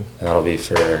 And that'll be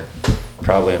for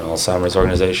probably an Alzheimer's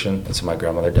organization. That's who my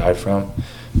grandmother died from.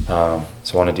 So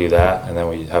I want to do that. And then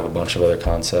we have a bunch of other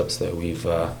concepts that we've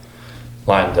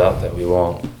lined up that we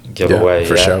won't give away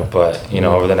for yet. Sure. But,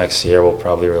 over the next year, we'll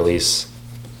probably release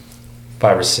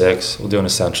 5 or 6. We'll do an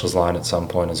essentials line at some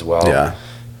point as well. Yeah.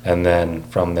 And then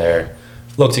from there,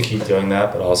 look to keep doing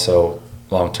that, but also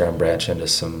long-term branch into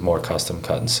some more custom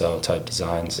cut and sew type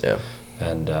designs. Yeah.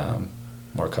 And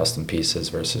more custom pieces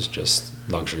versus just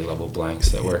luxury level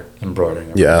blanks that we're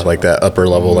embroidering. Yeah, like that upper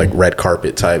level, like red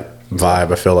carpet type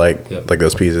vibe. I feel like like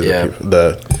those pieces,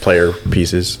 the player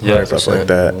pieces, stuff like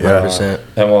that. 100%.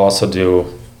 And we'll also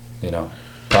do,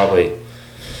 probably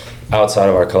outside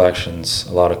of our collections,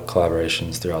 a lot of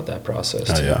collaborations throughout that process.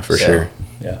 Oh yeah, for sure.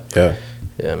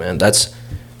 Yeah, man. That's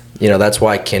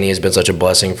why Kenny has been such a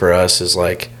blessing for us. Is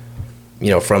like,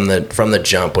 from the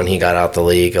jump when he got out the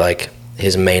league, like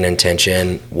his main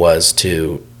intention was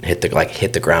to hit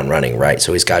the ground running, right?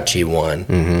 So he's got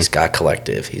G1, he's got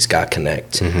Collective, he's got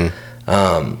Connect, and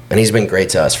he's been great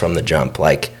to us from the jump.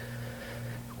 Like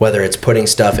whether it's putting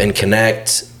stuff in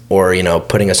Connect or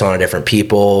putting us on to different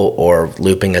people or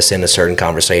looping us into certain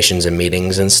conversations and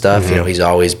meetings and stuff. He's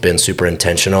always been super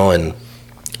intentional and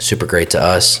super great to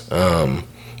us.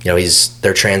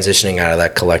 They're transitioning out of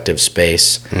that Collective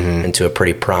space into a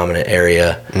pretty prominent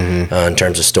area in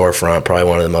terms of storefront, probably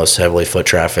one of the most heavily foot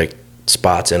trafficked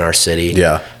spots in our city.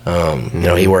 Yeah.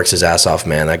 He works his ass off,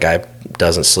 man. That guy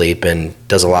doesn't sleep and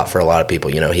does a lot for a lot of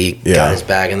people. He got his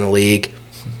bag in the league,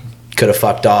 could have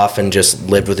fucked off and just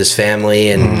lived with his family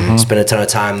and spent a ton of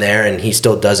time there, and he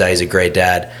still does that. He's a great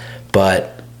dad.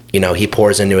 But, he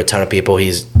pours into a ton of people.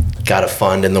 He's got a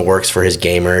fund in the works for his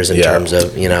gamers in terms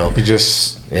of,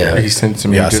 he sent to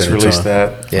me, he just released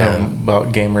that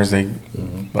about gamers. They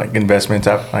like investments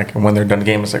like when they're done the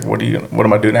game, it's like, what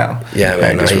am I do now? Yeah,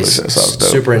 man, he's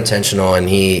super intentional, and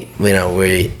he,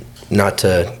 we not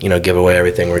to give away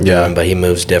everything we're doing, but he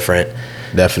moves different,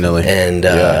 definitely, and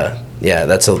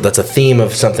that's a theme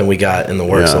of something we got in the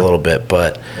works a little bit,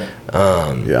 but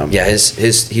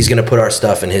he's gonna put our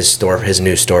stuff in his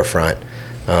new storefront.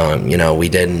 We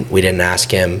didn't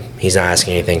ask him. He's not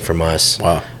asking anything from us.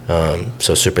 Wow.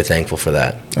 So super thankful for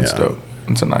that. That's dope.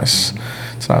 It's nice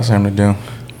of him to do.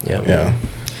 Yeah.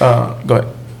 Go ahead.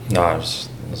 No, I was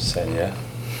saying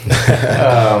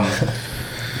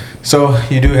So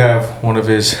you do have one of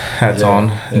his hats on.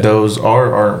 Yeah. Those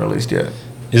aren't released yet.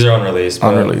 These are unreleased.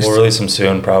 We'll release them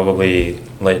soon, probably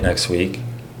late next week.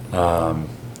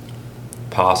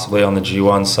 Possibly on the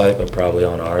G1 site, but probably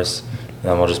on ours. And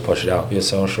then we'll just push it out via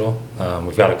social.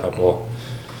 We've got a couple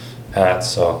hats,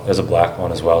 so there's a black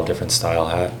one as well, different style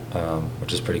hat,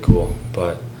 which is pretty cool.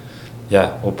 But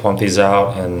yeah, we'll pump these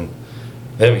out, and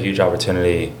they have a huge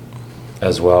opportunity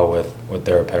as well with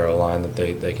their apparel line that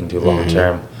they can do long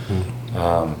term.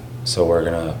 So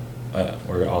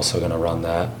we're also gonna run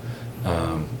that.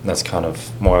 That's kind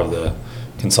of more of the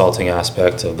consulting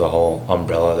aspect of the whole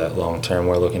umbrella that long term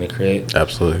we're looking to create.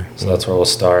 Absolutely. So that's where we'll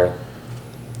start.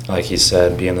 Like he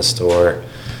said, be in the store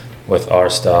with our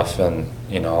stuff, and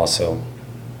also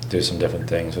do some different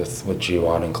things with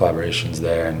G1 and collaborations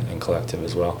there and Collective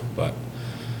as well. But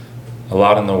a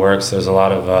lot in the works. There's a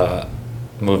lot of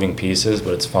moving pieces,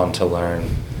 but it's fun to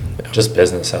learn just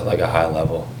business at like a high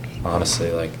level.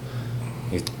 Honestly, like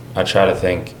I try to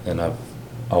think, and I've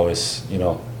always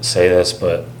say this,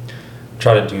 but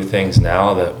try to do things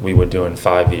now that we would do in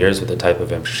 5 years with the type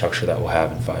of infrastructure that we'll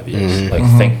have in 5 years. Like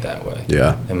think that way,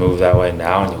 and move that way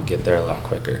now, and you'll get there a lot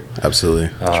quicker.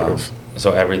 Absolutely.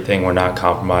 So everything, we're not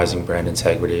compromising brand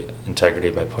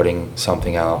integrity by putting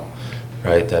something out,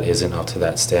 right, that isn't up to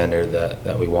that standard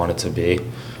that we want it to be,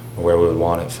 or where we would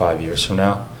want it 5 years from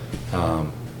now.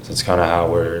 So it's kind of how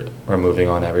we're moving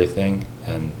on everything,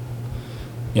 and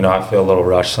I feel a little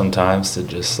rushed sometimes to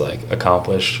just like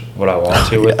accomplish what I want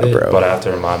to with it, but I have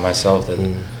to remind myself that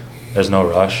there's no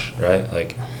rush, right?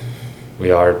 Like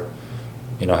we are,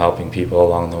 helping people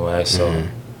along the way, so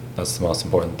that's the most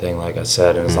important thing, like I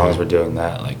said, and as long as we're doing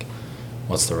that, like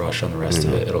what's the rush on the rest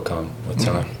of it? It'll come with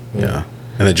time. Yeah.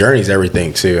 And the journey's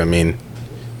everything too. I mean,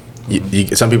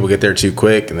 some people get there too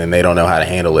quick, and then they don't know how to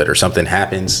handle it, or something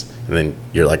happens, and then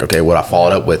you're like, okay, what I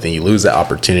followed up with, and you lose that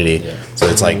opportunity. Yeah. So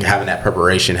it's like having that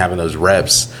preparation, having those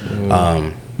reps,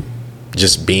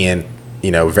 just being,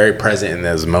 very present in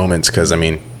those moments. Because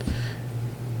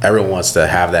everyone wants to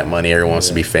have that money, everyone wants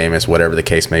to be famous, whatever the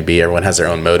case may be. Everyone has their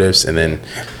own motives, and then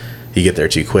you get there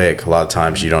too quick. A lot of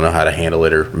times you don't know how to handle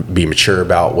it or be mature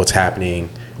about what's happening,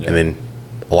 and then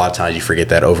a lot of times you forget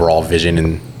that overall vision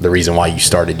and the reason why you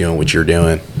started doing what you're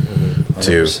doing.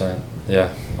 100%.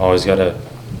 Yeah, always gotta.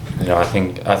 I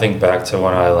think back to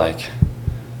when I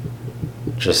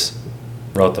just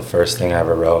wrote the first thing I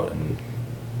ever wrote and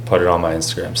put it on my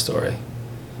Instagram story,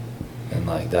 and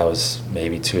that was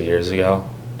maybe 2 years ago.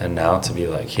 And now to be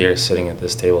here sitting at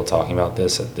this table talking about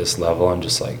this at this level and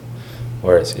just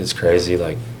where it's crazy.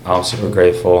 I'm super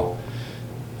grateful.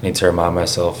 I need to remind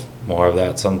myself more of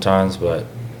that sometimes, but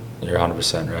you're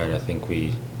 100% right. I think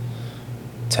we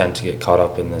tend to get caught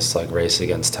up in this race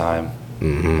against time,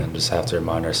 and just have to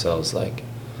remind ourselves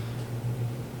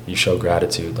you show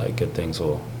gratitude, good things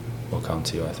will come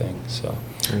to you, I think. So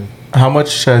how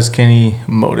much has Kenny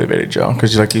motivated y'all?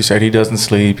 Because like you said, he doesn't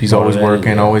sleep, he's always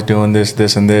working, always doing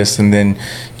this and this, and then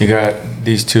you got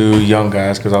these two young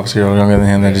guys, because obviously you're younger than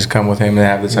him, that just come with him and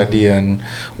have this idea and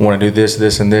want to do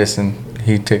this and this, and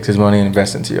he takes his money and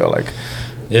invests into y'all.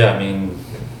 Yeah,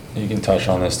 you can touch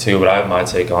on this too, but I have my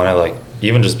take on it.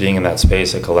 Even just being in that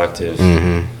space, a collective,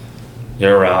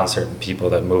 you're around certain people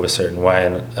that move a certain way,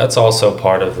 and that's also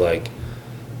part of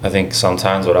I think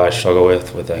sometimes what I struggle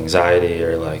with anxiety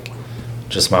or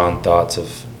just my own thoughts of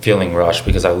feeling rushed,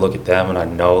 because I look at them and I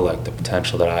know the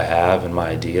potential that I have and my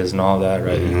ideas and all that,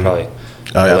 right? You probably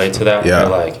relate to that.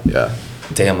 Yeah. You're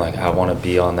damn, I want to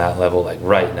be on that level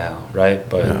right now, right?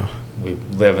 But we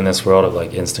live in this world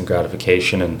of instant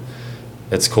gratification, and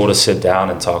it's cool to sit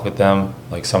down and talk with them,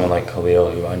 someone like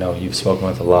Khalil, who I know you've spoken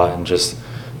with a lot, and just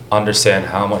understand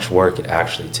how much work it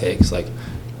actually takes.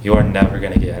 You are never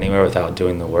going to get anywhere without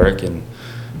doing the work, and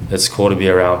it's cool to be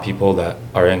around people that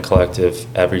are in collective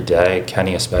every day.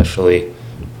 Kenny especially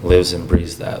lives and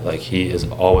breathes that. He is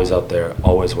always up there,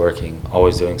 always working,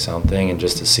 always doing something, and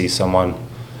just to see someone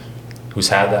who's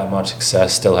had that much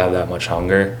success still have that much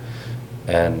hunger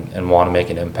and want to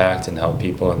make an impact and help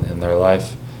people in their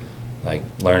life,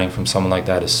 learning from someone like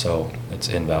that is it's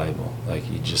invaluable.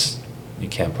 You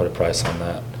can't put a price on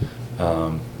that.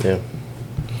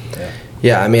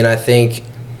 Yeah, I think,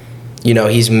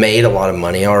 he's made a lot of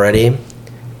money already.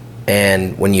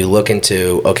 And when you look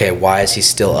into, okay, why is he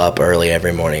still up early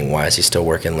every morning? Why is he still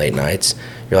working late nights?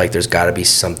 You're there's got to be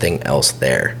something else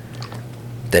there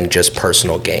than just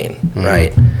personal gain,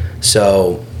 right?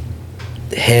 So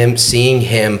seeing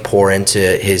him pour into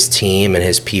his team and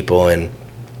his people, and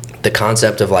the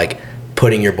concept of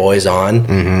putting your boys on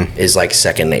is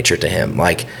second nature to him.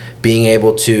 Being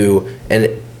able to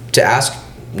ask,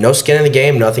 no skin in the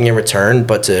game, nothing in return,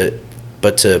 but to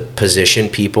position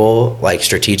people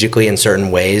strategically in certain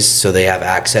ways so they have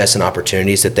access and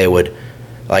opportunities that they would,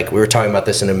 we were talking about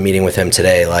this in a meeting with him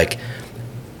today,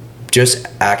 just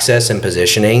access and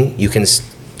positioning.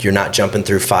 You're not jumping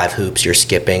through 5 hoops, you're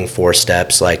skipping 4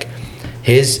 steps.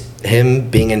 Him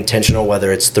being intentional,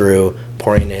 whether it's through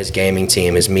pouring into his gaming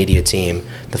team, his media team,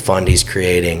 the fund he's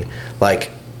creating,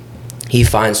 he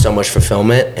finds so much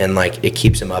fulfillment, and it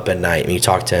keeps him up at night. When you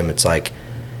talk to him, it's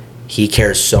he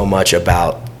cares so much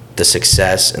about the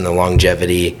success and the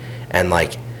longevity, and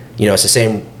it's the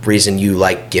same reason you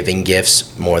like giving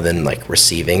gifts more than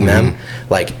receiving them.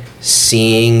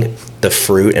 Seeing the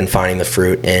fruit and finding the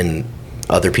fruit in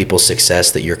other people's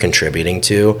success that you're contributing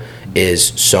to is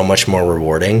so much more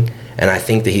rewarding. And I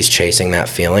think that he's chasing that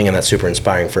feeling, and that's super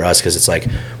inspiring for us, because it's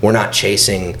we're not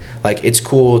chasing, it's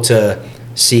cool to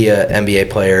see a NBA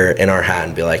player in our hat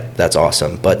and be that's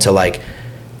awesome, but to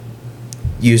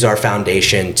use our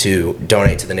foundation to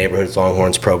donate to the Neighborhood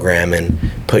Longhorns program and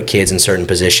put kids in certain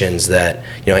positions that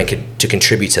and to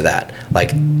contribute to that,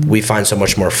 we find so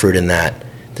much more fruit in that,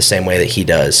 the same way that he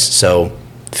does. So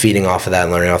feeding off of that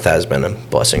and learning off that has been a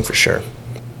blessing for sure.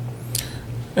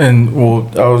 And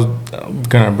I was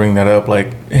gonna bring that up,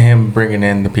 him bringing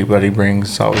in the people that he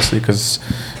brings, obviously, because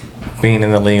being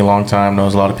in the league a long time,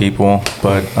 knows a lot of people,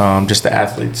 but just the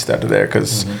athletes that are there,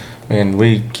 because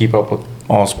we keep up with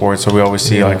all sports, so we always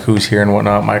see who's here and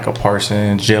whatnot. Michael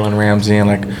Parsons, Jalen Ramsey,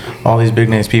 and all these big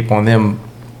names people, and them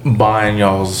buying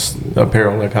y'all's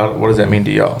apparel. What does that mean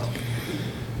to y'all?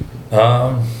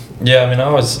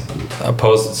 I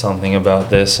posted something about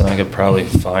this, and I could probably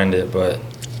find it, but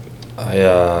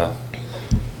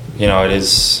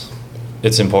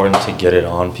it's important to get it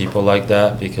on people like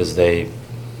that, because they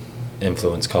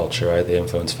influence culture, right? They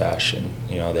influence fashion.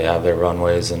 You know, they have their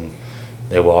runways and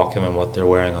they walk them, and what they're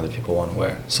wearing other people want to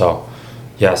wear. So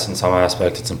yes, in some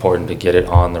aspect it's important to get it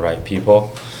on the right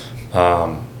people.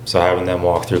 So having them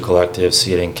walk through Collective,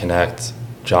 see it in Connect,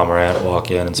 John Morant walk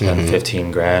in and spend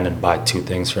 15 grand and buy 2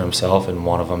 things for himself, and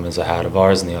one of them is a hat of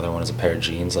ours and the other one is a pair of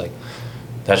jeans. Like,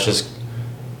 that's just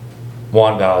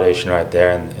one validation right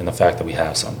there, and the fact that we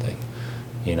have something,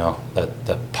 you know,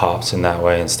 that pops in that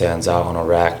way and stands out on a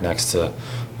rack next to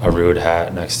a Rude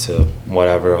hat, next to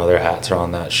whatever other hats are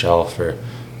on that shelf or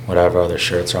whatever other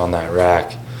shirts are on that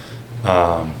rack.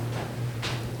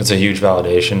 It's a huge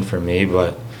validation for me.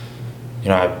 But you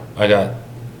know, I got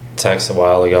text a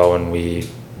while ago when we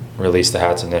released the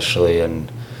hats initially,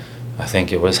 and I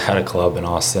think it was at a club in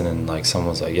Austin, and like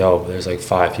someone was like, yo, there's like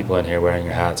 5 people in here wearing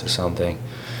your hats or something.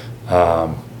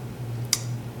 And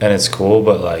it's cool,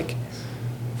 but like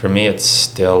for me it's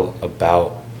still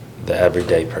about the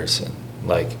everyday person.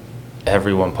 Like,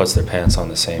 everyone puts their pants on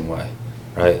the same way,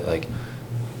 right? Like,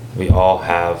 we all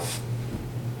have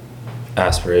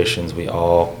aspirations, we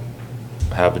all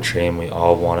have a dream, we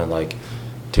all want to like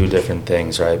do different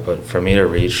things, right? But for me to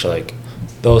reach like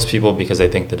those people because they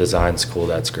think the design's cool,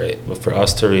 that's great. But for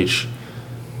us to reach,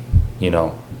 you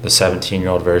know, the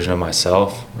 17-year-old version of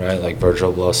myself, right? Like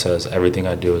Virgil Abloh says, everything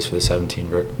I do is for the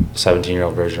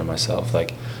 17-year-old version of myself.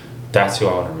 Like, that's who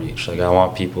I want to reach. Like, I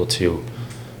want people to,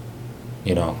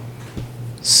 you know,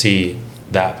 see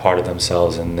that part of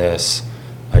themselves in this,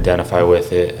 identify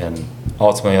with it, and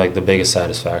ultimately, like, the biggest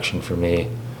satisfaction for me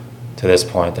to this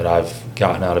point that I've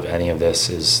gotten out of any of this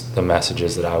is the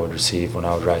messages that I would receive when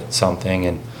I would write something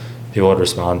and people would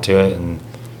respond to it and,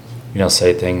 you know,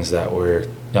 say things that were, you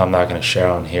know, I'm not going to share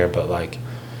on here, but like,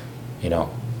 you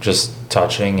know, just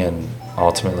touching and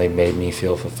ultimately made me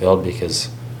feel fulfilled, because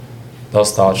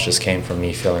those thoughts just came from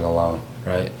me feeling alone,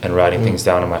 right? And writing things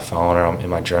down in my phone or in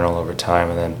my journal over time.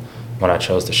 And then when I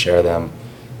chose to share them,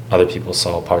 other people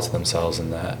saw parts of themselves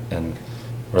in that and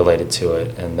related to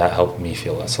it. And that helped me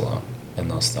feel less alone in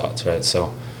those thoughts, right?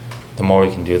 So the more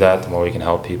we can do that, the more we can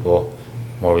help people,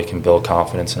 the more we can build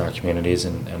confidence in our communities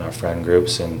and our friend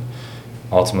groups, and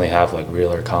ultimately have like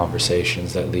realer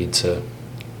conversations that lead to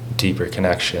deeper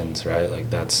connections, right? Like,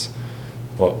 that's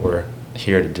what we're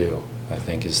here to do, I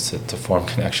think, is to form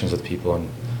connections with people and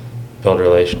build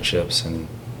relationships and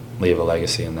leave a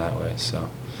legacy in that way. So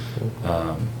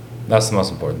that's the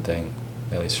most important thing,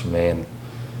 at least for me. And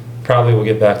probably we'll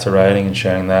get back to writing and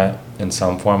sharing that in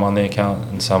some form on the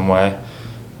account in some way.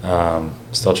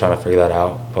 Still trying to figure that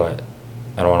out, but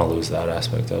I don't want to lose that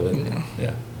aspect of it.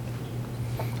 Yeah.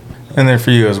 And then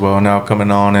for you as well, now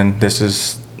coming on, and this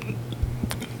is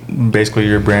basically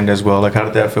your brand as well. Like, how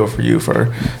did that feel for you?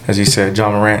 For, as you said,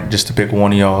 John Morant, just to pick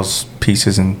one of y'all's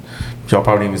pieces, and y'all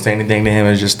probably didn't even say anything to him,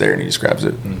 it's just there and he just grabs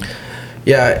it.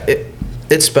 Yeah,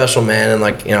 it's special, man. And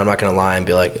like, you know, I'm not gonna lie and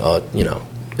be like, oh, you know,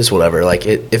 it's whatever. Like,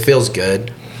 it feels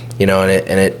good, you know,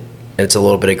 and it's a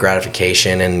little bit of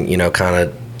gratification, and you know, kind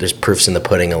of there's proofs in the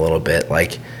pudding a little bit.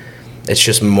 Like, it's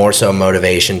just more so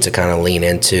motivation to kind of lean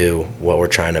into what we're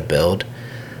trying to build.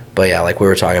 But yeah, like we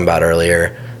were talking about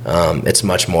earlier, it's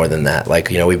much more than that.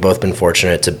 Like, you know, we've both been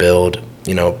fortunate to build,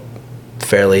 you know,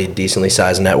 fairly decently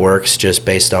sized networks just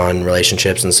based on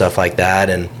relationships and stuff like that.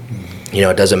 And, you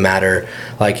know, it doesn't matter.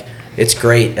 Like, it's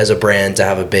great as a brand to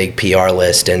have a big PR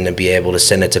list and to be able to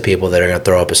send it to people that are going to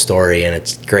throw up a story. And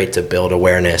it's great to build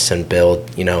awareness and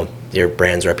build, you know, your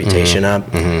brand's reputation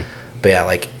up. But yeah,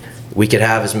 like, we could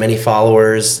have as many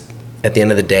followers at the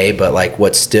end of the day, but like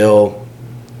what still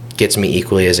gets me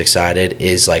equally as excited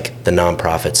is like the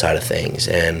nonprofit side of things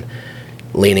and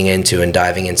leaning into and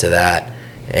diving into that.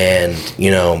 And,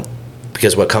 you know,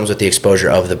 because what comes with the exposure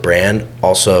of the brand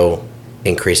also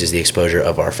increases the exposure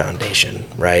of our foundation,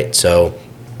 right? So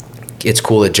it's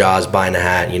cool that Ja's buying a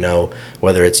hat, you know,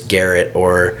 whether it's Garrett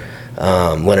or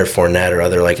Leonard Fournette or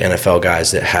other like NFL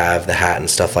guys that have the hat and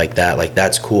stuff like that. Like,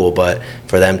 that's cool, but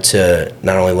for them to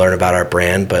not only learn about our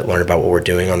brand but learn about what we're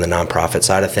doing on the nonprofit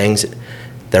side of things,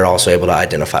 they're also able to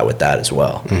identify with that as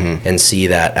well and see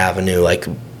that avenue. Like,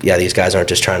 yeah, these guys aren't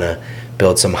just trying to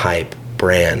build some hype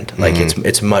brand. Like,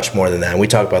 it's much more than that. And we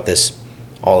talk about this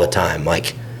all the time.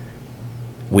 Like,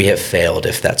 we have failed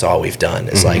if that's all we've done.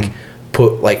 It's like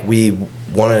we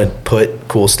want to put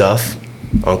cool stuff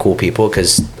on cool people,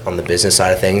 because on the business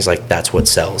side of things, like, that's what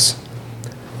sells.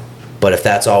 But if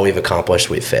that's all we've accomplished,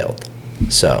 we've failed.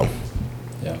 So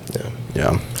yeah.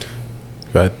 Go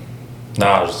ahead.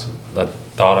 No,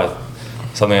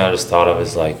 something I just thought of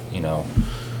is like, you know,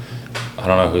 I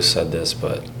don't know who said this,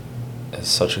 but it's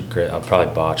such a great, I'll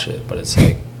probably botch it, but it's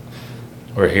like,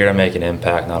 we're here to make an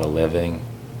impact, not a living.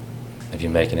 If you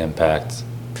make an impact,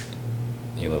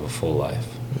 you live a full life,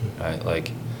 right?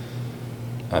 Like,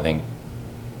 I think,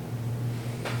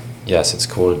 yes, it's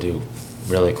cool to do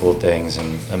really cool things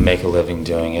and make a living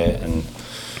doing it, and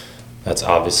that's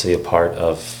obviously a part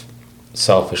of,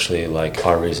 selfishly, like,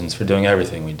 our reasons for doing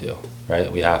everything we do,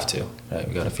 right? We have to, right?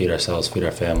 We got to feed ourselves, feed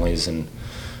our families, and,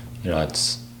 you know,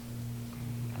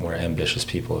 we're ambitious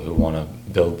people who want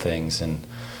to build things and,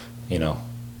 you know,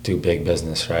 do big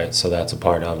business, right? So that's a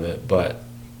part of it. But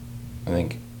I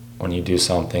think when you do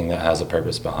something that has a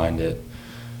purpose behind it,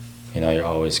 you know, you're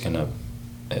always gonna,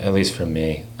 at least for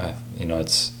me, you know,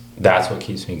 that's what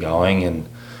keeps me going. And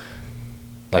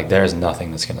like, there's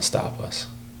nothing that's gonna stop us.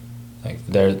 Like,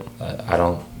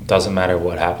 doesn't matter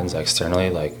what happens externally,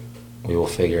 like, we will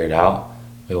figure it out,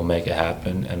 we will make it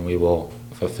happen, and we will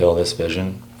fulfill this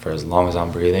vision for as long as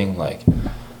I'm breathing. Like,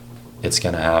 it's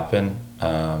gonna happen,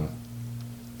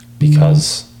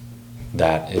 because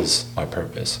that is our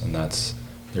purpose, and that's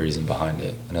the reason behind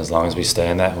it. And as long as we stay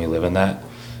in that and we live in that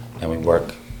and we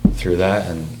work through that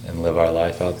and live our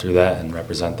life out through that and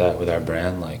represent that with our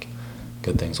brand, like,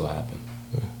 good things will happen.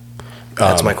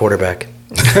 That's my quarterback.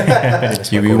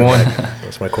 QB1.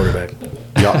 That's my quarterback.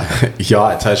 Y'all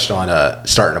had touched on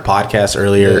starting a podcast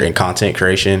earlier and content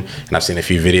creation, and I've seen a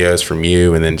few videos from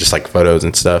you and then just like photos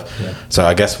and stuff. Yeah. So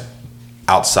I guess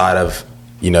outside of,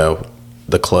 you know,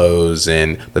 the clothes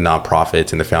and the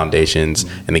nonprofits and the foundations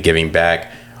and the giving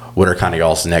back, what are kind of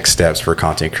y'all's next steps for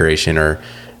content creation or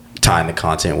tying the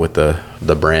content with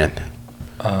the brand?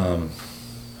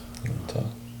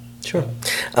 Sure.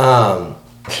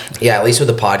 Yeah, at least with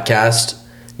the podcast,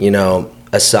 you know,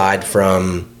 aside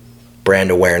from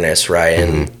brand awareness, right,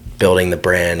 and building the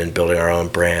brand and building our own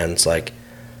brands, like,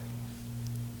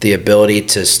 the ability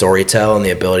to storytell and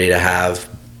the ability to have,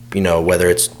 you know, whether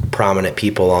it's prominent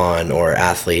people on or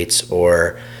athletes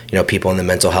or, you know, people in the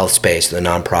mental health space, the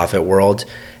nonprofit world,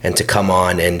 and to come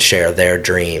on and share their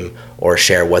dream or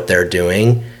share what they're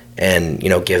doing and, you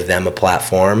know, give them a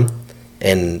platform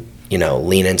and, you know,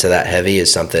 lean into that heavy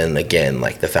is something, again,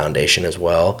 like the foundation as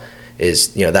well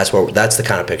is, you know, that's the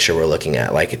kind of picture we're looking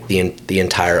at, like the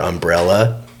entire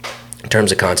umbrella in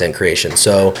terms of content creation.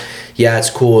 So yeah, it's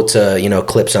cool to, you know,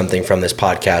 clip something from this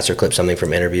podcast or clip something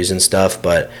from interviews and stuff,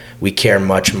 but we care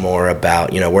much more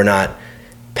about, you know, we're not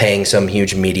paying some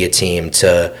huge media team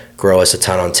to grow us a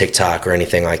ton on TikTok or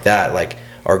anything like that. Like,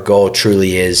 our goal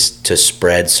truly is to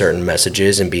spread certain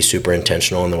messages and be super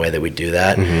intentional in the way that we do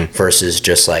that versus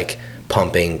just like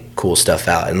pumping cool stuff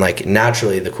out. And like,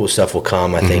 naturally the cool stuff will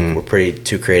come. I think we're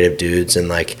two creative dudes, and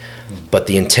like, but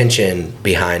the intention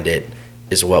behind it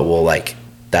is what will, like,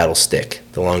 that'll stick,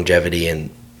 the longevity,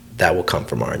 and that will come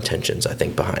from our intentions, I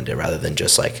think, behind it, rather than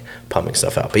just like pumping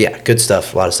stuff out. But yeah, good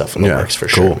stuff, a lot of stuff in the works for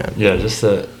sure, man. Yeah, just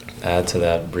to add to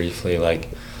that briefly, like,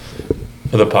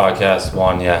 for the podcast,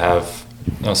 have,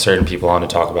 you know, certain people on to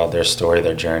talk about their story,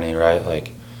 their journey, right?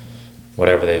 Like,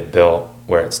 whatever they've built,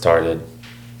 where it started,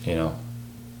 you know,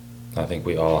 I think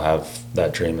we all have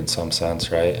that dream in some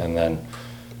sense, right? And then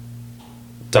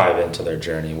dive into their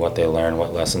journey, what they learned,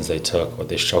 what lessons they took, what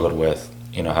they struggled with,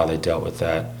 you know, how they dealt with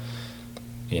that,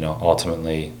 you know,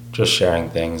 ultimately just sharing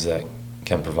things that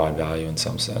can provide value in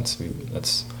some sense.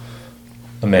 That's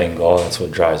the main goal. That's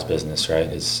what drives business, right?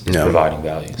 Is providing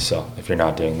value. So if you're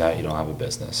not doing that, you don't have a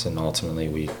business. And ultimately,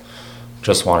 we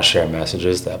just want to share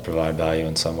messages that provide value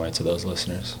in some way to those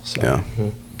listeners. So. Yeah.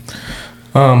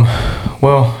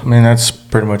 Well, I mean, that's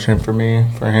pretty much it for me,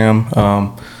 for him.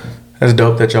 It's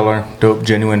dope that y'all are dope,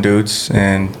 genuine dudes.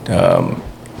 And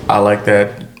I like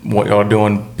that what y'all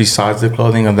doing besides the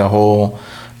clothing and the whole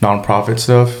nonprofit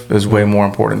stuff is way more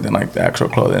important than like the actual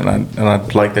clothing. And I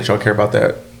like that y'all care about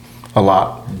that a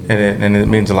lot. And it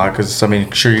means a lot because, I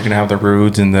mean, sure, you can have the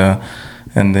Rudes and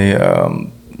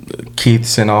the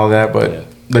Keiths and all that, but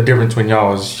the difference between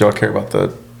y'all is y'all care about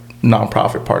the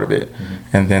nonprofit part of it.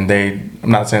 And then I'm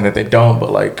not saying that they don't,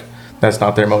 but like, that's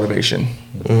not their motivation.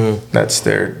 That's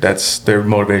their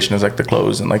motivation is like the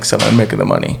clothes and like selling and making the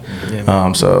money.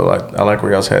 So I like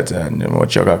where y'all's heads at and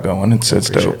what y'all got going. It's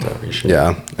dope.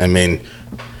 Yeah, I mean,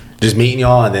 just meeting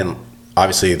y'all, and then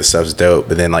obviously the stuff's dope,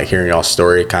 but then like hearing y'all's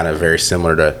story, kind of very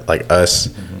similar to like us,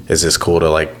 is just cool to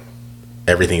like,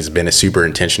 everything's been super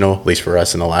intentional, at least for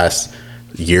us in the last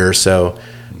year or so.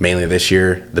 Mainly this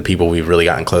year, the people we've really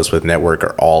gotten close with network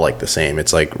are all like the same.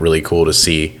 It's like really cool to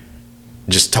see,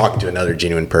 just talking to another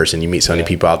genuine person. You meet so many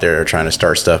people out there that are trying to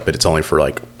start stuff, but it's only for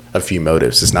like a few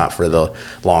motives. It's not for the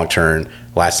long-term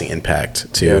lasting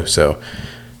impact too. So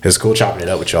it was cool chopping it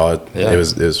up with y'all. It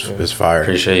was fire.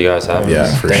 Appreciate you guys having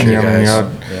us. For sure. I mean,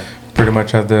 y'all pretty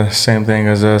much have the same thing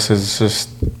as us, is just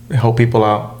help people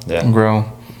out and grow.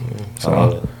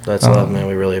 So, That's love, man.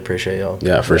 We really appreciate y'all.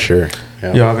 Yeah, for sure.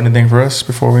 Yeah. y'all have anything for us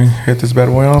before we hit this bad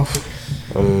boy off?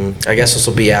 I guess this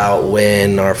will be out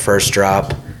when our first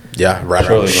drop Yeah, right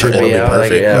around. should It'll be out.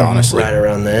 perfect, honestly. right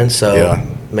around then. So Yeah.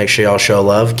 make sure y'all show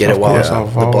love. Get it while course, the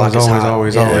always, block is hot.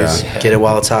 always. Get it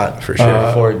while it's hot. For sure.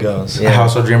 Before it goes. Yeah.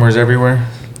 House of Dreamers everywhere.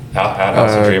 At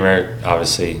House of Dreamer,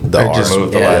 obviously, The just art.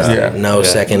 moved the Yeah. last Yeah. No Yeah.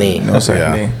 second E. No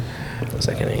second. Yeah.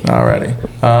 Second E.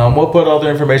 Alrighty. We'll put all the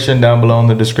information down below in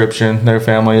the description. Their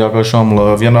family, y'all go show them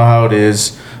love. You know how it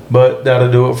is. But that'll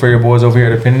do it for your boys over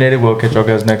here at Opinionated. We'll catch y'all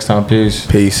guys next time. Peace.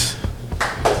 Peace.